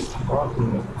say first?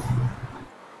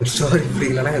 ஒரு ஸ்டோரி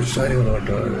பிடிக்கலன்னா ஒரு ஸ்டோரி ஒன்று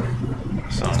ஓட்டுவாங்க.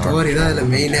 ஸ்டோரி தான்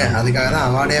இதில் மெயினே. அதுக்காக தான்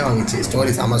அவார்டே வாங்கிச்சு.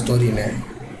 ஸ்டோரி செம்ம ஸ்டோரின்னு.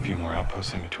 A few more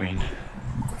outposts in between.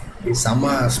 செம்ம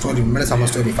ஸ்டோரி. உண்மையிலே செம்ம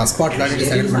ஸ்டோரி. ஃபஸ்ட் பார்ட் விளையாடி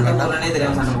செகண்ட் பண்ணா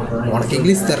தெரியாம சண்டை போட்டுருவாங்க. உனக்கு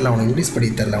இங்கிலீஷ் தெரில, உனக்கு இங்கிலீஷ்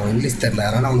படிக்க தெரில, உனக்கு இங்கிலீஷ் தெரில,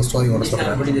 அதனால் அவனுக்கு ஸ்டோரி ஓட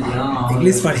சொல்கிறேன்.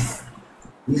 இங்கிலீஷ்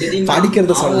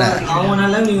படிக்கிறத சொல்ல,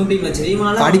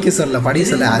 படிக்க சொல்ல, படிக்க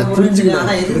சொல்ல. அது புரிஞ்சுக்கணும்.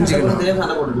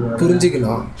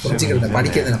 புரிஞ்சுக்கிறத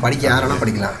படிக்க யாரானா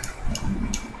படிக்கலாம்.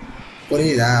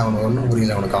 புரியுதா? அவனுக்கு ஒன்றும்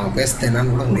புரியல. உனக்கு அவங்க பேசுறது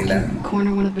என்னன்னு கூட புரியல.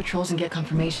 Corner one of the patrols and get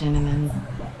confirmation, and then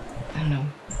I don't know,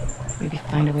 maybe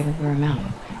find a way to lure him out.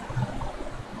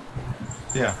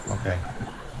 Yeah, okay.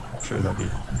 I'm sure they'll be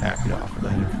happy to offer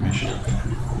that information.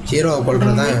 ஹீரோவை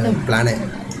கொள்றது தான் பிளானே.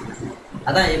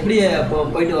 அதான் எப்படி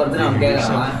போயிட்டு வருதுன்னு அவன்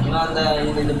கேட்கறான். இவன் அந்த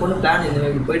இந்த பொண்ணு பிளான் இந்த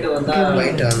போயிட்டு வந்தா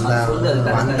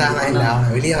வந்தானா இல்லை அவனை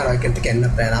வெளியே வர வைக்கிறதுக்கு என்ன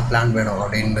பிளான் வேணும்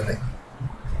அப்படின்றது.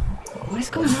 What is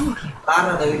going on with you?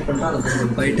 காரணத்தை வெயிட் பண்ணிட்டு அந்த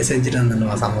பொண்ணு போயிட்டு செஞ்சுட்டு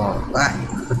வந்துடுவான் சம்பவம்.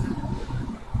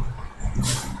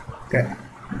 Okay.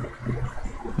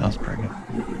 Mel's pregnant.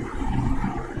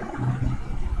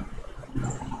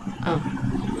 Oh.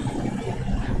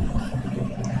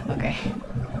 Okay.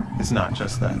 It's not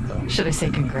just that, though. Should I say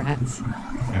congrats?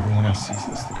 When everyone else sees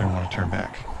this, they're gonna want to turn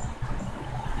back.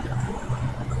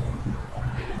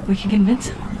 We can convince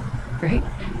him, right?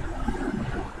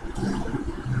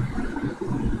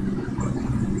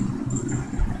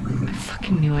 I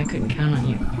fucking knew I couldn't count on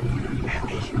you.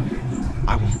 Abby,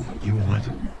 I want what you want.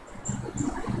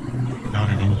 Not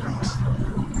at any cost.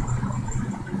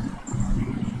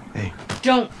 Hey.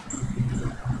 Don't.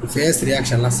 Face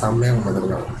ரியாக்ஷன்லாம் செம்மையாக கொண்டு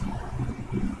வந்துருக்காங்க.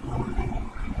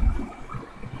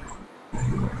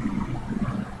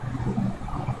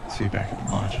 See you back at the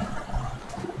lodge.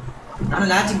 ஆனா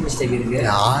logic mistake இருக்கு.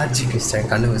 Logic mistake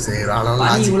கண்ணு செய்யறோம். ஆனால்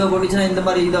logic logic இவ்வளோ போட்டுச்சுன்னா இந்த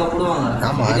மாதிரி இதாக போடுவாங்க.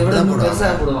 ஆமாம் இதை விட அதுதான் பெருசாக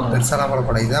போடுவாங்க. போடுவாங்க. பெருசாலாம்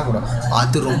போடக்கூடாது. இதுதான் போடுவாங்க.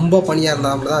 அது ரொம்ப பனியாக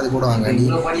இருந்தால் தான் அது போடுவாங்க. நீ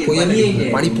புயல்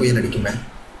பனி புயல் அடிக்குமே.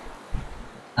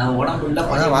 உடம்பு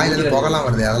அதான் வாயிலிருந்து புகலாம்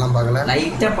வருது. அதெல்லாம் பார்க்கல.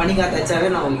 லைட்டாக பனி காத்தாச்சாவே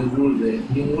நமக்கு கூடுது.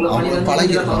 அவங்க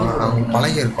பழகிருக்கோம். அவங்க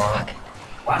பழகிருக்கோம்.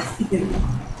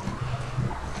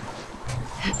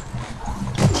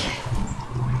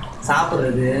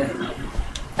 சாப்பிட்றது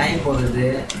டைம் போடுறது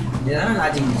இதெல்லாம்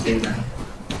லாஜிக் மிஸ்டேக் தான்.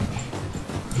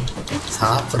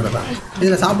 சாப்பிட்றதா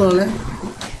இதில் சாப்பிடுவாங்க.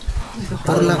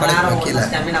 பொருள்லாம் கடைக்கு வைக்கல.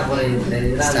 ஸ்டாமினா போகிறது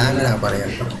ஸ்டாமினா பாருங்க.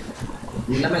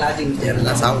 எல்லாமே லாஜிக் மிஸ்டேக்.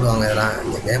 எல்லாம் சாப்பிடுவாங்க. இதெல்லாம்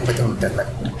இந்த கேம் பற்றி ஒன்றும் தெரியல.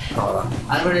 அவ்வளோதான்.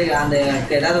 அதுபடி அந்த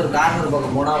ஏதாவது ஒரு கார்னர்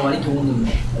பக்கம் போனால் வலிக்கு ஊந்துடும்.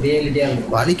 ரியாலிட்டியாக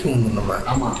இருக்கும். வலிக்கு ஊந்துடும் நம்ம.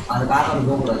 ஆமாம் அது கார்னர்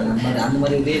போகக்கூடாது. அந்த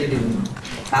மாதிரி ரியாலிட்டி இருக்கும்.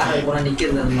 கார்னர் போனால்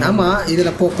நிற்கிறது. ஆமாம்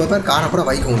இதில் பேர் காரை கூட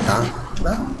வைக்க விட்டான்.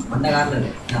 அந்த கார்னர்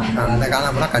அந்த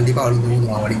காலம் போனால் கண்டிப்பாக வலிக்கு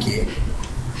ஊந்துவான். வலிக்கு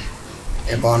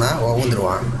எப்போனா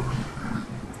ஊந்துருவான்.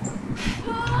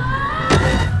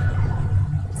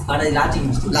 ஆனால் லாஜிக்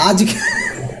மிஸ்டேக். லாஜிக்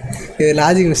இது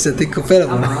லாஜிக் மிஸ்டேக்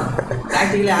குப்பையில் போனேன்.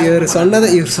 இவர்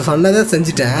சொன்னதை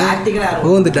செஞ்சுட்டேன்,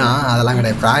 ஊந்துட்டான். அதெல்லாம்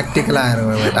கிடையாது, ப்ராக்டிக்கலாக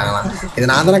போயிட்டாங்களாம். இது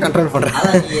நான் தானே கண்ட்ரோல் பண்ணுறேன்.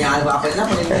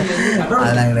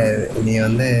 அதெல்லாம் கிடையாது. நீ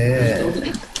வந்து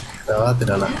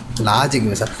பார்த்துட்டானா லாஜிக்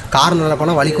மிஸ். கார்னரில்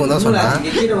போனால் வலிக்கும் தான் சொன்னேன்.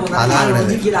 அதெல்லாம்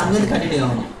கிடையாது.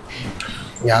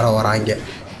 யாரோ வரான் இங்கே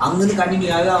அங்கேருந்து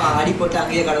கண்டினியூவாக அவன் அடிப்பட்டு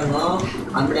அங்கேயே கிடந்தோம்.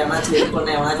 அப்படி எவனாச்சும் ஹெல்ப் பண்ண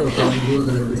எவனாச்சும்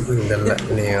இல்லை.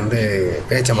 நீ வந்து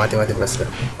பேச்சை மாற்றி மாற்றி பேசுகிற.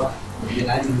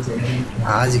 லாஜிக்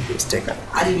மிஸ்டேக்கா?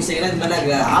 லாஜிக் மிஸ்டேக்னா இது மேலே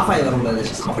ஆஃப் ஆகி வரக்கூடாது,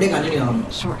 அப்படியே கண்டினியூ ஆகணும்.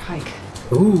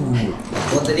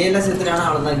 ஒருத்தர் டேலாம் சேர்த்துட்டானா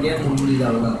அவ்வளோதான், கேம் முடியுது,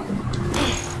 அவ்வளோதான்.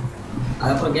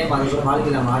 அதுக்கப்புறம் கேம் அதுக்கப்புறம்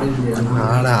வாழ்க்கையில் நம்ம ஆட முடியாது.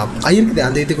 ஆனால் இருக்குது,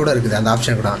 அந்த இது கூட இருக்குது, அந்த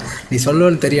ஆப்ஷன் கூட. நீ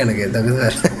சொல்லுவேன்னு தெரியும் எனக்கு,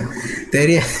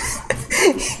 தெரியும்.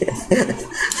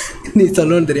 நீ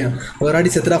சொல்லுவேன்னு தெரியும். ஒரு வாட்டி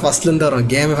செத்துட்டா ஃபஸ்ட்லேருந்து வரும்,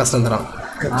 கேமே ஃபஸ்ட்லேருந்து வரும்.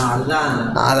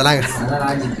 அதெல்லாம்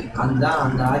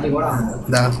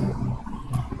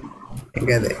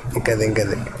எங்கது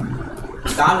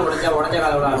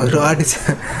ஒரு வாட்டி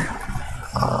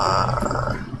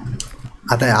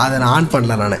அதை நான் ஆன்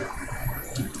பண்ணல. நான்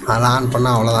அதெல்லாம் ஆன்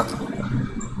பண்ணால் அவ்வளோதான்.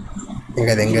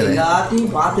 எங்கது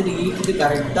எல்லாத்தையும் பார்த்துட்டு ஈட்டுட்டு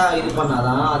கரெக்டாக இது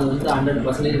பண்ணாதான் அது வந்து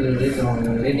 100%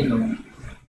 ரேட்டிங் ஆகும்.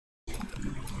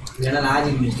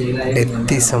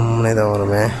 எத்திசம்னு ஏதோ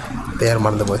வருமே, பேர்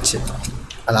மறந்து போச்சு.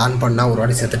 அதை ஆன் பண்ணால் ஒரு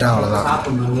வாட்டி செத்துட்டா அவ்வளோதான்.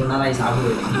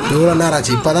 இவ்வளோ நேரம்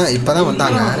ஆச்சு. இப்போ தான்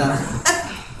வந்தாங்க.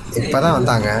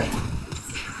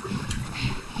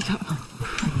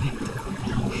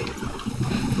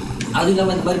 அது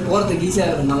இல்லாமல் இந்த மாதிரி போகிறதுக்கு ஈஸியாக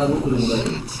இருக்கும், நல்லா ரூட் இருக்கும்.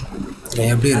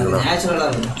 எப்படி இருக்கணும், நேச்சுரலாக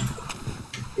இருக்கும்.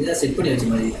 இதான் செட் பண்ணி வச்ச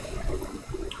மாதிரி.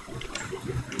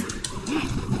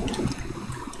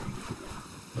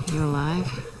 You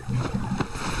alive?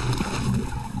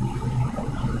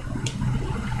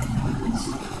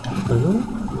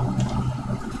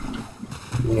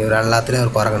 இவர் எல்லாத்துலேயும்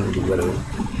ஒரு குறை கண்டுபிடிச்சு வருது.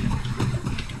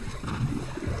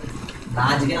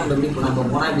 ராஜுக்கே நம்ம எப்படி நம்ம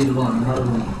போனால் இப்படி இருக்கோம், அந்த மாதிரி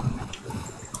இருக்கும்.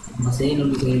 நம்ம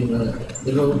செய்யணும்.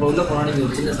 இப்போ உள்ள போனால்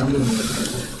ஒரு சின்ன சந்து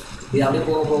இது அப்படியே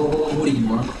போக போக போக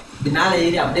மூடிக்குமா, இது மேலே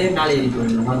ஏறி அப்படியே மேலே ஏறி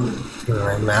போயிடும்.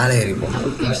 மேலே ஏறி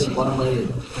போகும் போகிற மாதிரி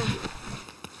இருக்கும்.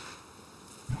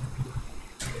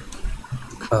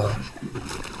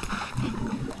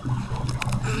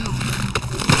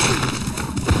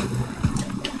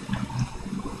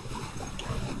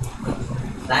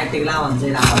 ப்ராக்டிக்கலாக வந்து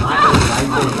நாங்கள் மாட்டு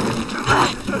வாய்ப்பு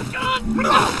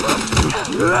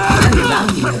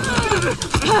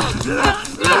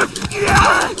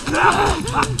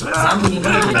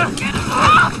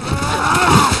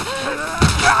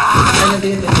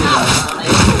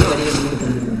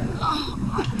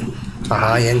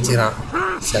ஏஞ்சிரான்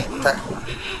செத்த.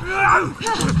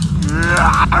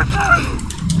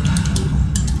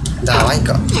 இந்த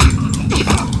வாங்கிக்கோ.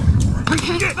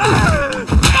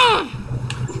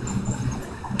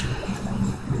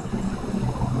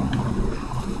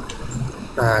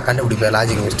 கண்டுபிடிப்பேன்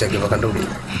லாஜிக் மிஸ்டேக். இப்போ கண்டுபிடி.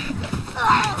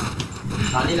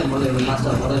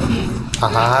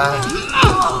 ஆஹா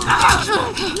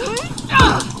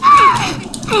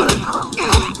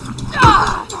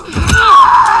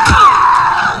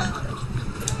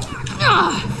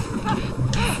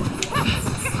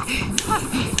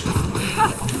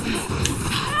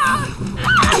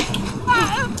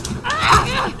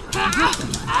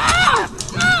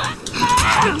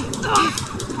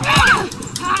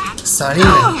சரி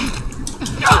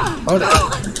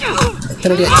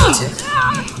எத்தனை அடி ஆச்சு?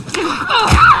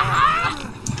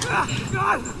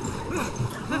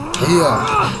 ஐயோ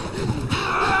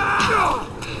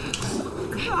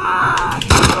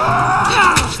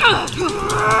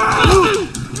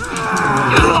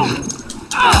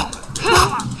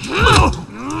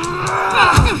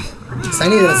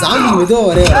சனி இதில் சாமி மெதுவாக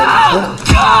வரே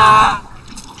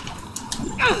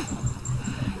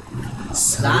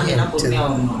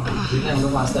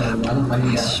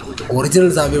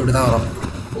ஒரிஜினல் சாமி இப்படி தான் வரும்.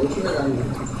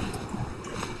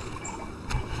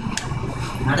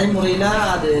 நடைமுறையில்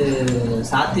அது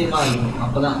சாத்தியமாக இருக்கும்.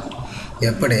 அப்போதான்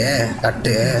எப்படி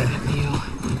கட்டு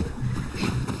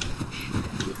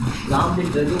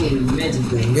சாம்பின்றது ஒரு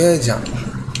இமேஜா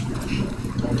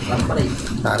கற்பனை.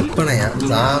 கற்பனையா?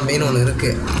 சாமின்னு ஒன்று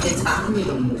இருக்கு.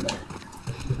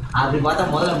 அப்படி பார்த்தா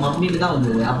முதல்ல மம்மின்னு தான்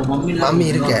வந்தது. அப்போ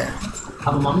மம்மி இருக்க.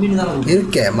 அப்போ மம்மின்னு தான்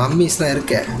இருக்கே. மம்மிஸ்லாம்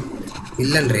இருக்க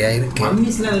இல்லைன்றியா? இருக்கு.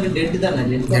 மம்மிஸ்லாம் இருக்கு. டெட்டு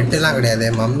தானே? டெட்டுலாம் கிடையாது,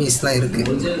 மம்மிஸ்லாம் இருக்கு.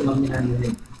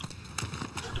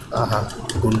 ஆஹா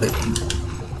குண்டு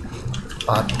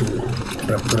பாட்டு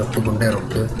ரப்பு ரப்பு குண்டே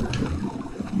ரப்பு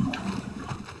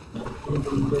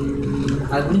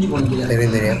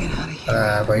தெரியும் தெரியும்.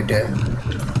 போயிட்டு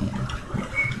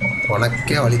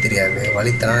உனக்கே வழி தெரியாது.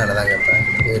 வழி தரா நல்லா தான் கேட்பேன்.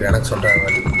 இவர் எனக்கு சொல்கிறார்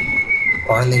வழி.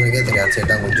 குழந்தைங்களுக்கே தெரியாது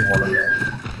சைட்டாக கொஞ்சம் போகணுங்க.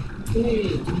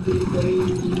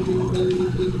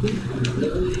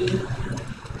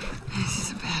 This is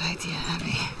a bad idea,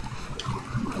 Abby.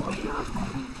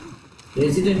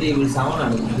 Resident evil 7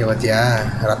 ஆடுங்க. இங்கே பார்த்தியா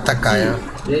ரத்த காயம்.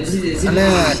 ரெசிடென்ட் அண்ணே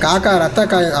காக்கா ரத்த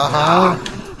காயம். ஆஹா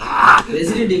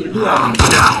ரெசிடென்ட் ஈவில் 2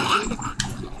 ஆடுங்க.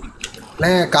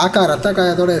 அண்ணே காக்கா ரத்த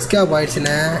காயத்தோட எஸ்கேப்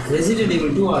ஆயிடுச்சுண்ணே. ரெசிடென்ட்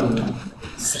ஈவில் 2 ஆடுங்க.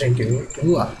 Resident evil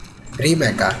 2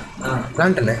 ரீமேக்கா?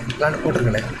 விளாண்டுண்ணே விளாண்டு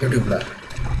போட்டிருக்கண்ணே யூடியூப்பில்.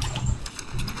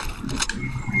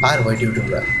 பாரு போயிட்டு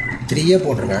யூடியூப்பில் 3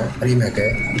 போட்டிருக்கேன் ரீமேக்கு.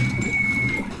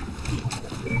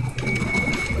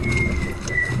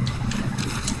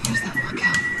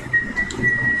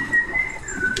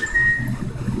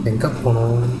 எங்கே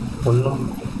போகணும் ஒன்றும்.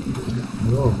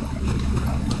 ஓ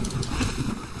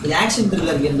இது ஆக்ஷன்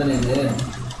த்ரில்லர் கேம் தானே இது?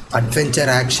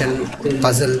 அட்வென்ச்சர் ஆக்ஷன்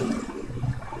பசில்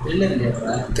த்ரில்லர்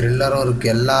இல்லையா? த்ரில்லரும்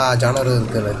இருக்குது, எல்லா ஜானரும்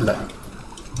இருக்குது. இல்லை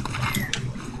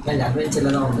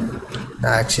அட்வென்ச்சரில் தான் வந்து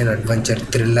ஆக்ஷன் அட்வென்ச்சர்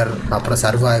த்ரில்லர் அப்புறம்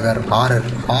சர்வைவர்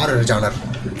ஹாரர் ஜானர்.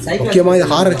 முக்கியமாக இது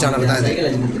ஹாரர் ஜானர் தான்.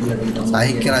 இது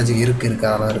சைக்கலாஜி இருக்குது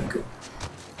அதெல்லாம் இருக்குது.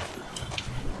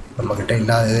 நம்மக்கிட்ட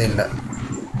இல்லாததே இல்லை.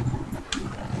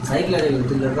 சைக்கலாஜிக்கல்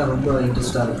த்ரில்லர் தான் ரொம்ப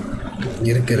இன்ட்ரெஸ்ட்டாக இருக்கும்.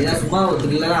 இருக்குது ஏன்னா சும்மா ஒரு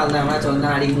த்ரில்லராக அதில் எவனாச்சும் வந்து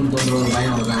அடிக்கணும்னு தோன்ற ஒரு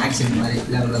பயம் இருக்கும். ஆக்ஷன் மாதிரி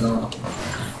லெவலில் தான் வரும்.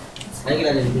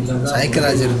 சைக்கலாஜிக்கல் த்ரில்லர் தான்.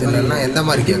 சைக்கலாஜி த்ரில்லர்னா எந்த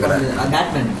மாதிரி கேட்குறேன்?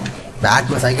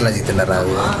 Batman psychology த்ரில்லரா?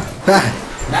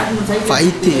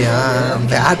 பைத்தியம்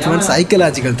பேட்மேன்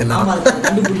சைக்கலாஜிக்கல் த்ரில்லர்.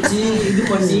 கண்டுபிடிச்சி இது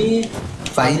பண்ணி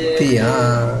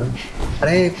பைத்தியம்.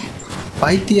 அரே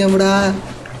பைத்தியம்டா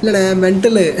இல்லைண்ணே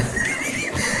மென்டலு.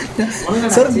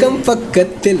 சொர்க்கம்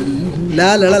பக்கத்தில்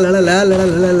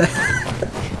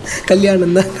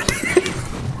கல்யாணம் தான்.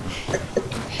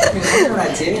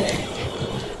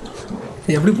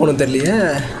 எப்படி போகணும் தெரியலையே.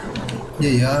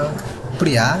 ஐயா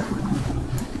அப்படியா?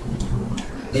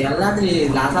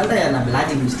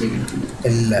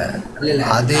 இல்லை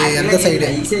அது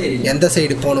எந்த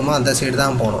சைடு போகணுமோ அந்த சைடு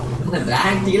தான் போகணும்.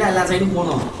 எல்லா சைடும்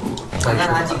போகணும்.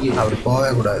 அப்படி போகவே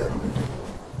கூடாது.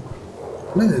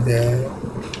 என்னது இது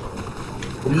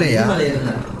இல்லையா?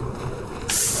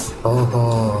 ஓஹோ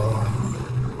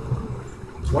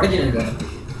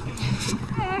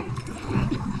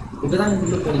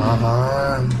ஆஹா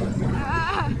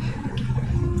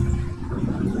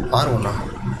பாருங்கண்ணா.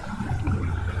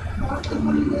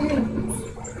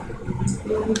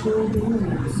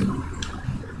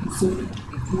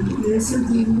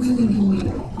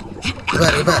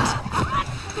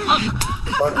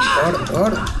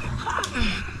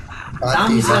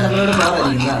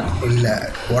 இல்ல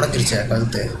உடஞ்சிருச்சா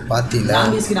கழுத்து பாத்தீங்களா?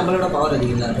 நம்மளோட பவர்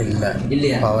அதிகம் இல்ல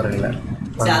இல்லையா? பவர் இல்ல.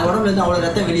 உடம்புல இருந்து அவ்வளவு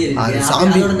ரத்தம் வெளியேறிச்சு. அது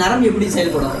சாம்பி நரம்பு எப்படி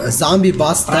செயல்படும்? சாம்பி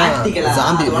பாஸ் தான்.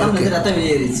 சாம்பி உடம்புல இருந்து ரத்தம்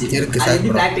வெளியேறிச்சு. இருக்கு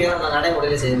பிராக்டிகலா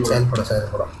நடைமுறையில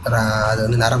செயல்படும். அது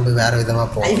வந்து நரம்பு வேற விதமா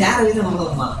போகும். வேற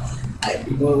விதமா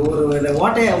இப்போ ஒரு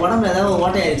ஓட்டை உடம்புல ஏதாவது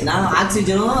ஓட்டை ஆயிடுச்சுன்னா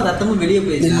ஆக்சிஜனும் ரத்தமும் வெளியே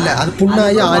போயிடுச்சு. இல்ல அது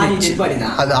புண்ணாகி ஆறிடுச்சு.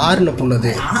 அது ஆறுன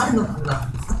புண்ணது.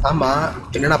 ஆமா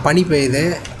என்னன்னா பனி பெய்யுது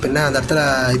பின்ன அந்த இடத்துல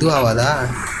இதுவும் ஆகாதா?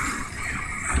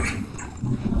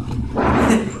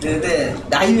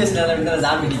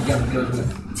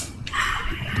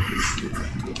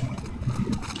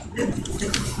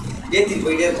 ஏத்திட்டு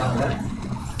போயிட்டே இருக்காங்க.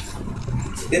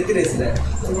 டெத் ரேஸ்ல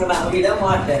நான் விட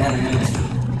மாட்டேன்.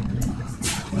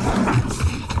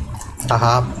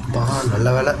 ஆஹா பா நல்ல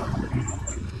வேலை.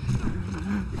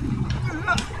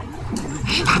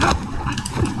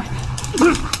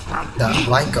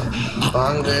 வாங்கிக்கோ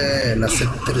வாங்க. நான்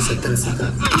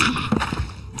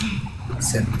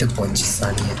செத்து போச்சு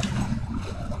சாணிய.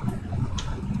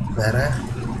 வேற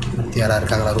யாரா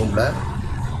இருக்காங்களா ரூம்ல?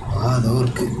 அதோ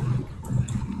இருக்கு.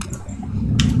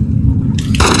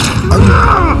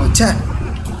 சே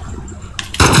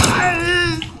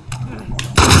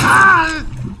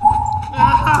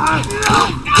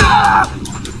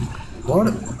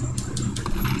ஓடு.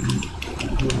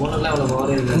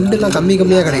 ரெண்டுலாம்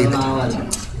கம்மியாக கிடைக்குது.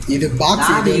 இது பாக்ஸ்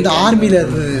இது வந்து ஆர்மியில்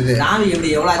இருந்தது.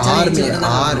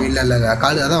 ஆர்மி இல்லை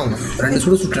காலு அதான் 2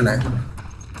 சுடு சுட்டனே.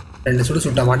 2 சுடு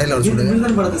சுட்டேன் மண்டையில் ஒரு சுடு.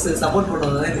 சப்போர்ட்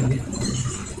பண்ணுவாங்க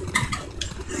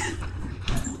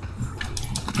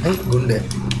குண்டு.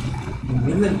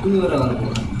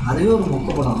 அதுவே ஒரு மொக்க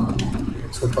படம்.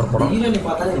 சூப்பர் படம்.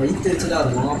 பார்த்தாலே வயிற்றுச்சலாக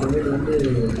இருக்கும். அப்புறமேட்டு வந்து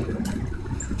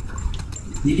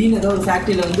திடீர்னு ஏதோ ஒரு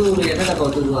ஃபேக்ட்ரியில் வந்து ஒரு எண்ணெய் டப்பா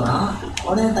ஒத்துக்கு வரான்.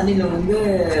 உடனே தண்ணியில் வந்து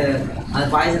அது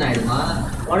பாய்சன் ஆகிடுமா.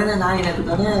 உடனே நான் எனக்கு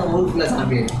ஊருக்குள்ளே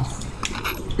சாமி ஆகிடும்.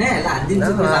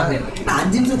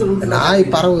 5 நிமிஷம் நாய்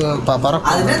பறவை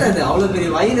அதுதான் அது அவ்வளோ பெரிய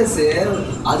வைரஸ்.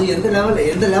 அது எந்த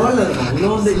லெவலில் இருக்கும்?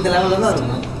 இன்னொன்று இந்த லெவலில் தான்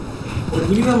இருக்கும். ஒரு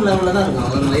மினிமம் லெவலில் தான்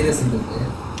இருக்கும் ஒரு வைரஸ்ன்றது.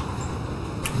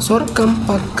 சொர்க்கம்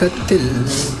பக்கத்தில்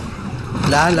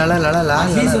லா லா லா லா லா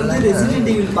அட்லீஸ்ட் வந்து ரெசிடென்ட்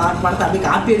ஈவில் படத்தை அப்படியே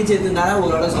காப்பி அடிச்சு எடுத்துருந்தா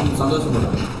உங்களோட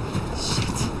சந்தோஷப்படும்.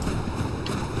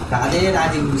 அதே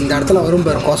ராஜிங் இந்த இடத்துல வரும்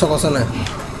பேர் கோச கோசன்னு.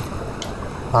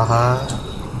 ஆஹா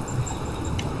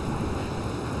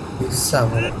மிஸ்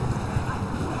ஆகும்.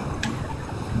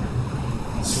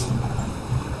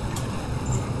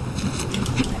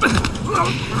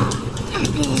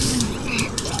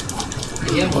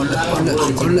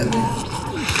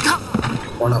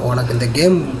 உனக்கு இந்த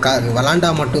கேம் விளாண்டா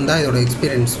மட்டும்தான் இதோட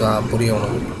எக்ஸ்பீரியன்ஸ் புரியும்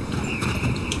உனக்கு.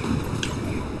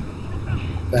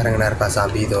 வேற எங்கன்னா இருக்கா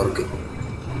சாம்பி? இதோ இருக்கு.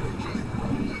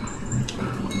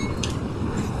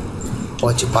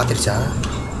 போச்சு பார்த்துருச்சா?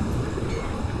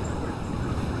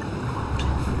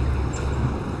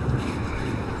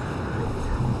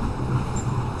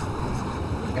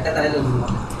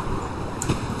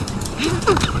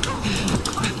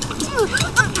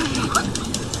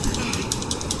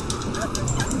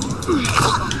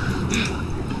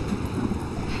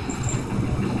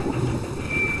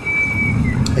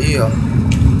 ஐயோ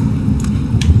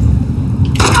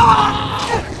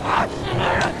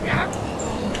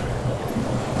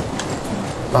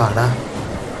பாடா.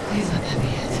 Please let that be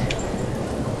it.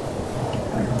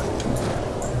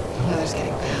 The weather's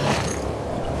getting bad.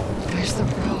 Where's the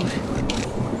road?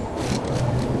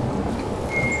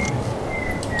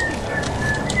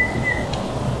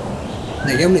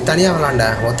 இந்த கேம் நீ தனியாக விளாண்ட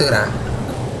ஒத்துக்கிறேன்.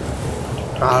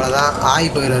 அவ்வளோதான் ஆகி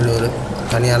போயிடுவார் ஒரு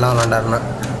தனியாலாம் விளாண்டாருன்னா.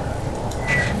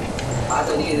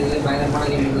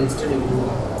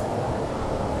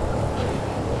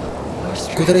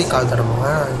 குதிரை கால்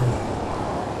தரமா?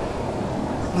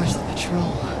 Where's the patrol?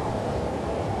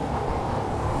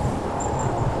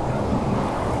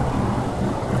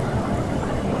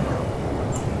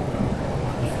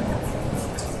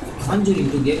 Anjali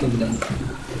itu game bilang.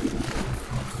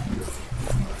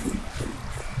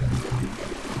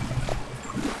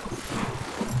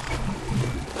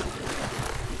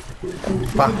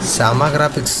 Pak, sama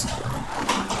graphics.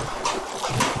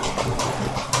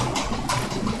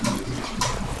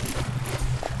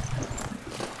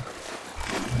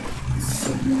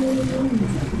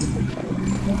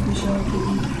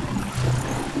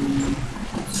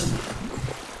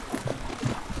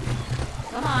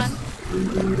 Come on.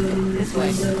 This way.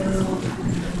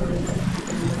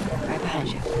 Right behind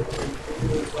you.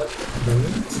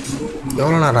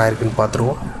 எவ்வளோ நேரம் ஆயிருக்குன்னு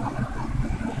பார்த்துருவோம்.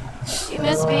 You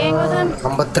miss being with him?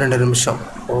 52 நிமிஷம்.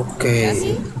 ஓகே.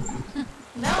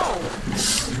 No.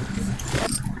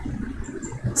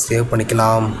 சேவ்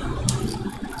பண்ணிக்கலாம்.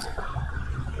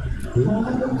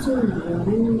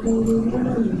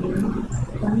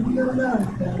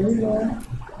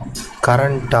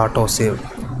 Current auto save,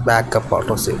 backup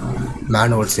auto save,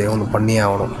 manual save ஒன்று பண்ணி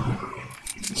ஆகணும்.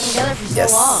 Together for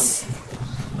so long.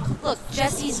 Look,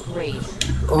 Jesse's great.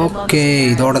 Okay,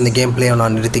 இதோட இந்த கேம் பிளேயை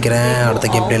நான் நிறுத்திக்கிறேன். அடுத்த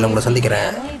கேம் பிளேயில் உங்களை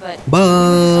சந்திக்கிறேன்.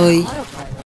 பாய்.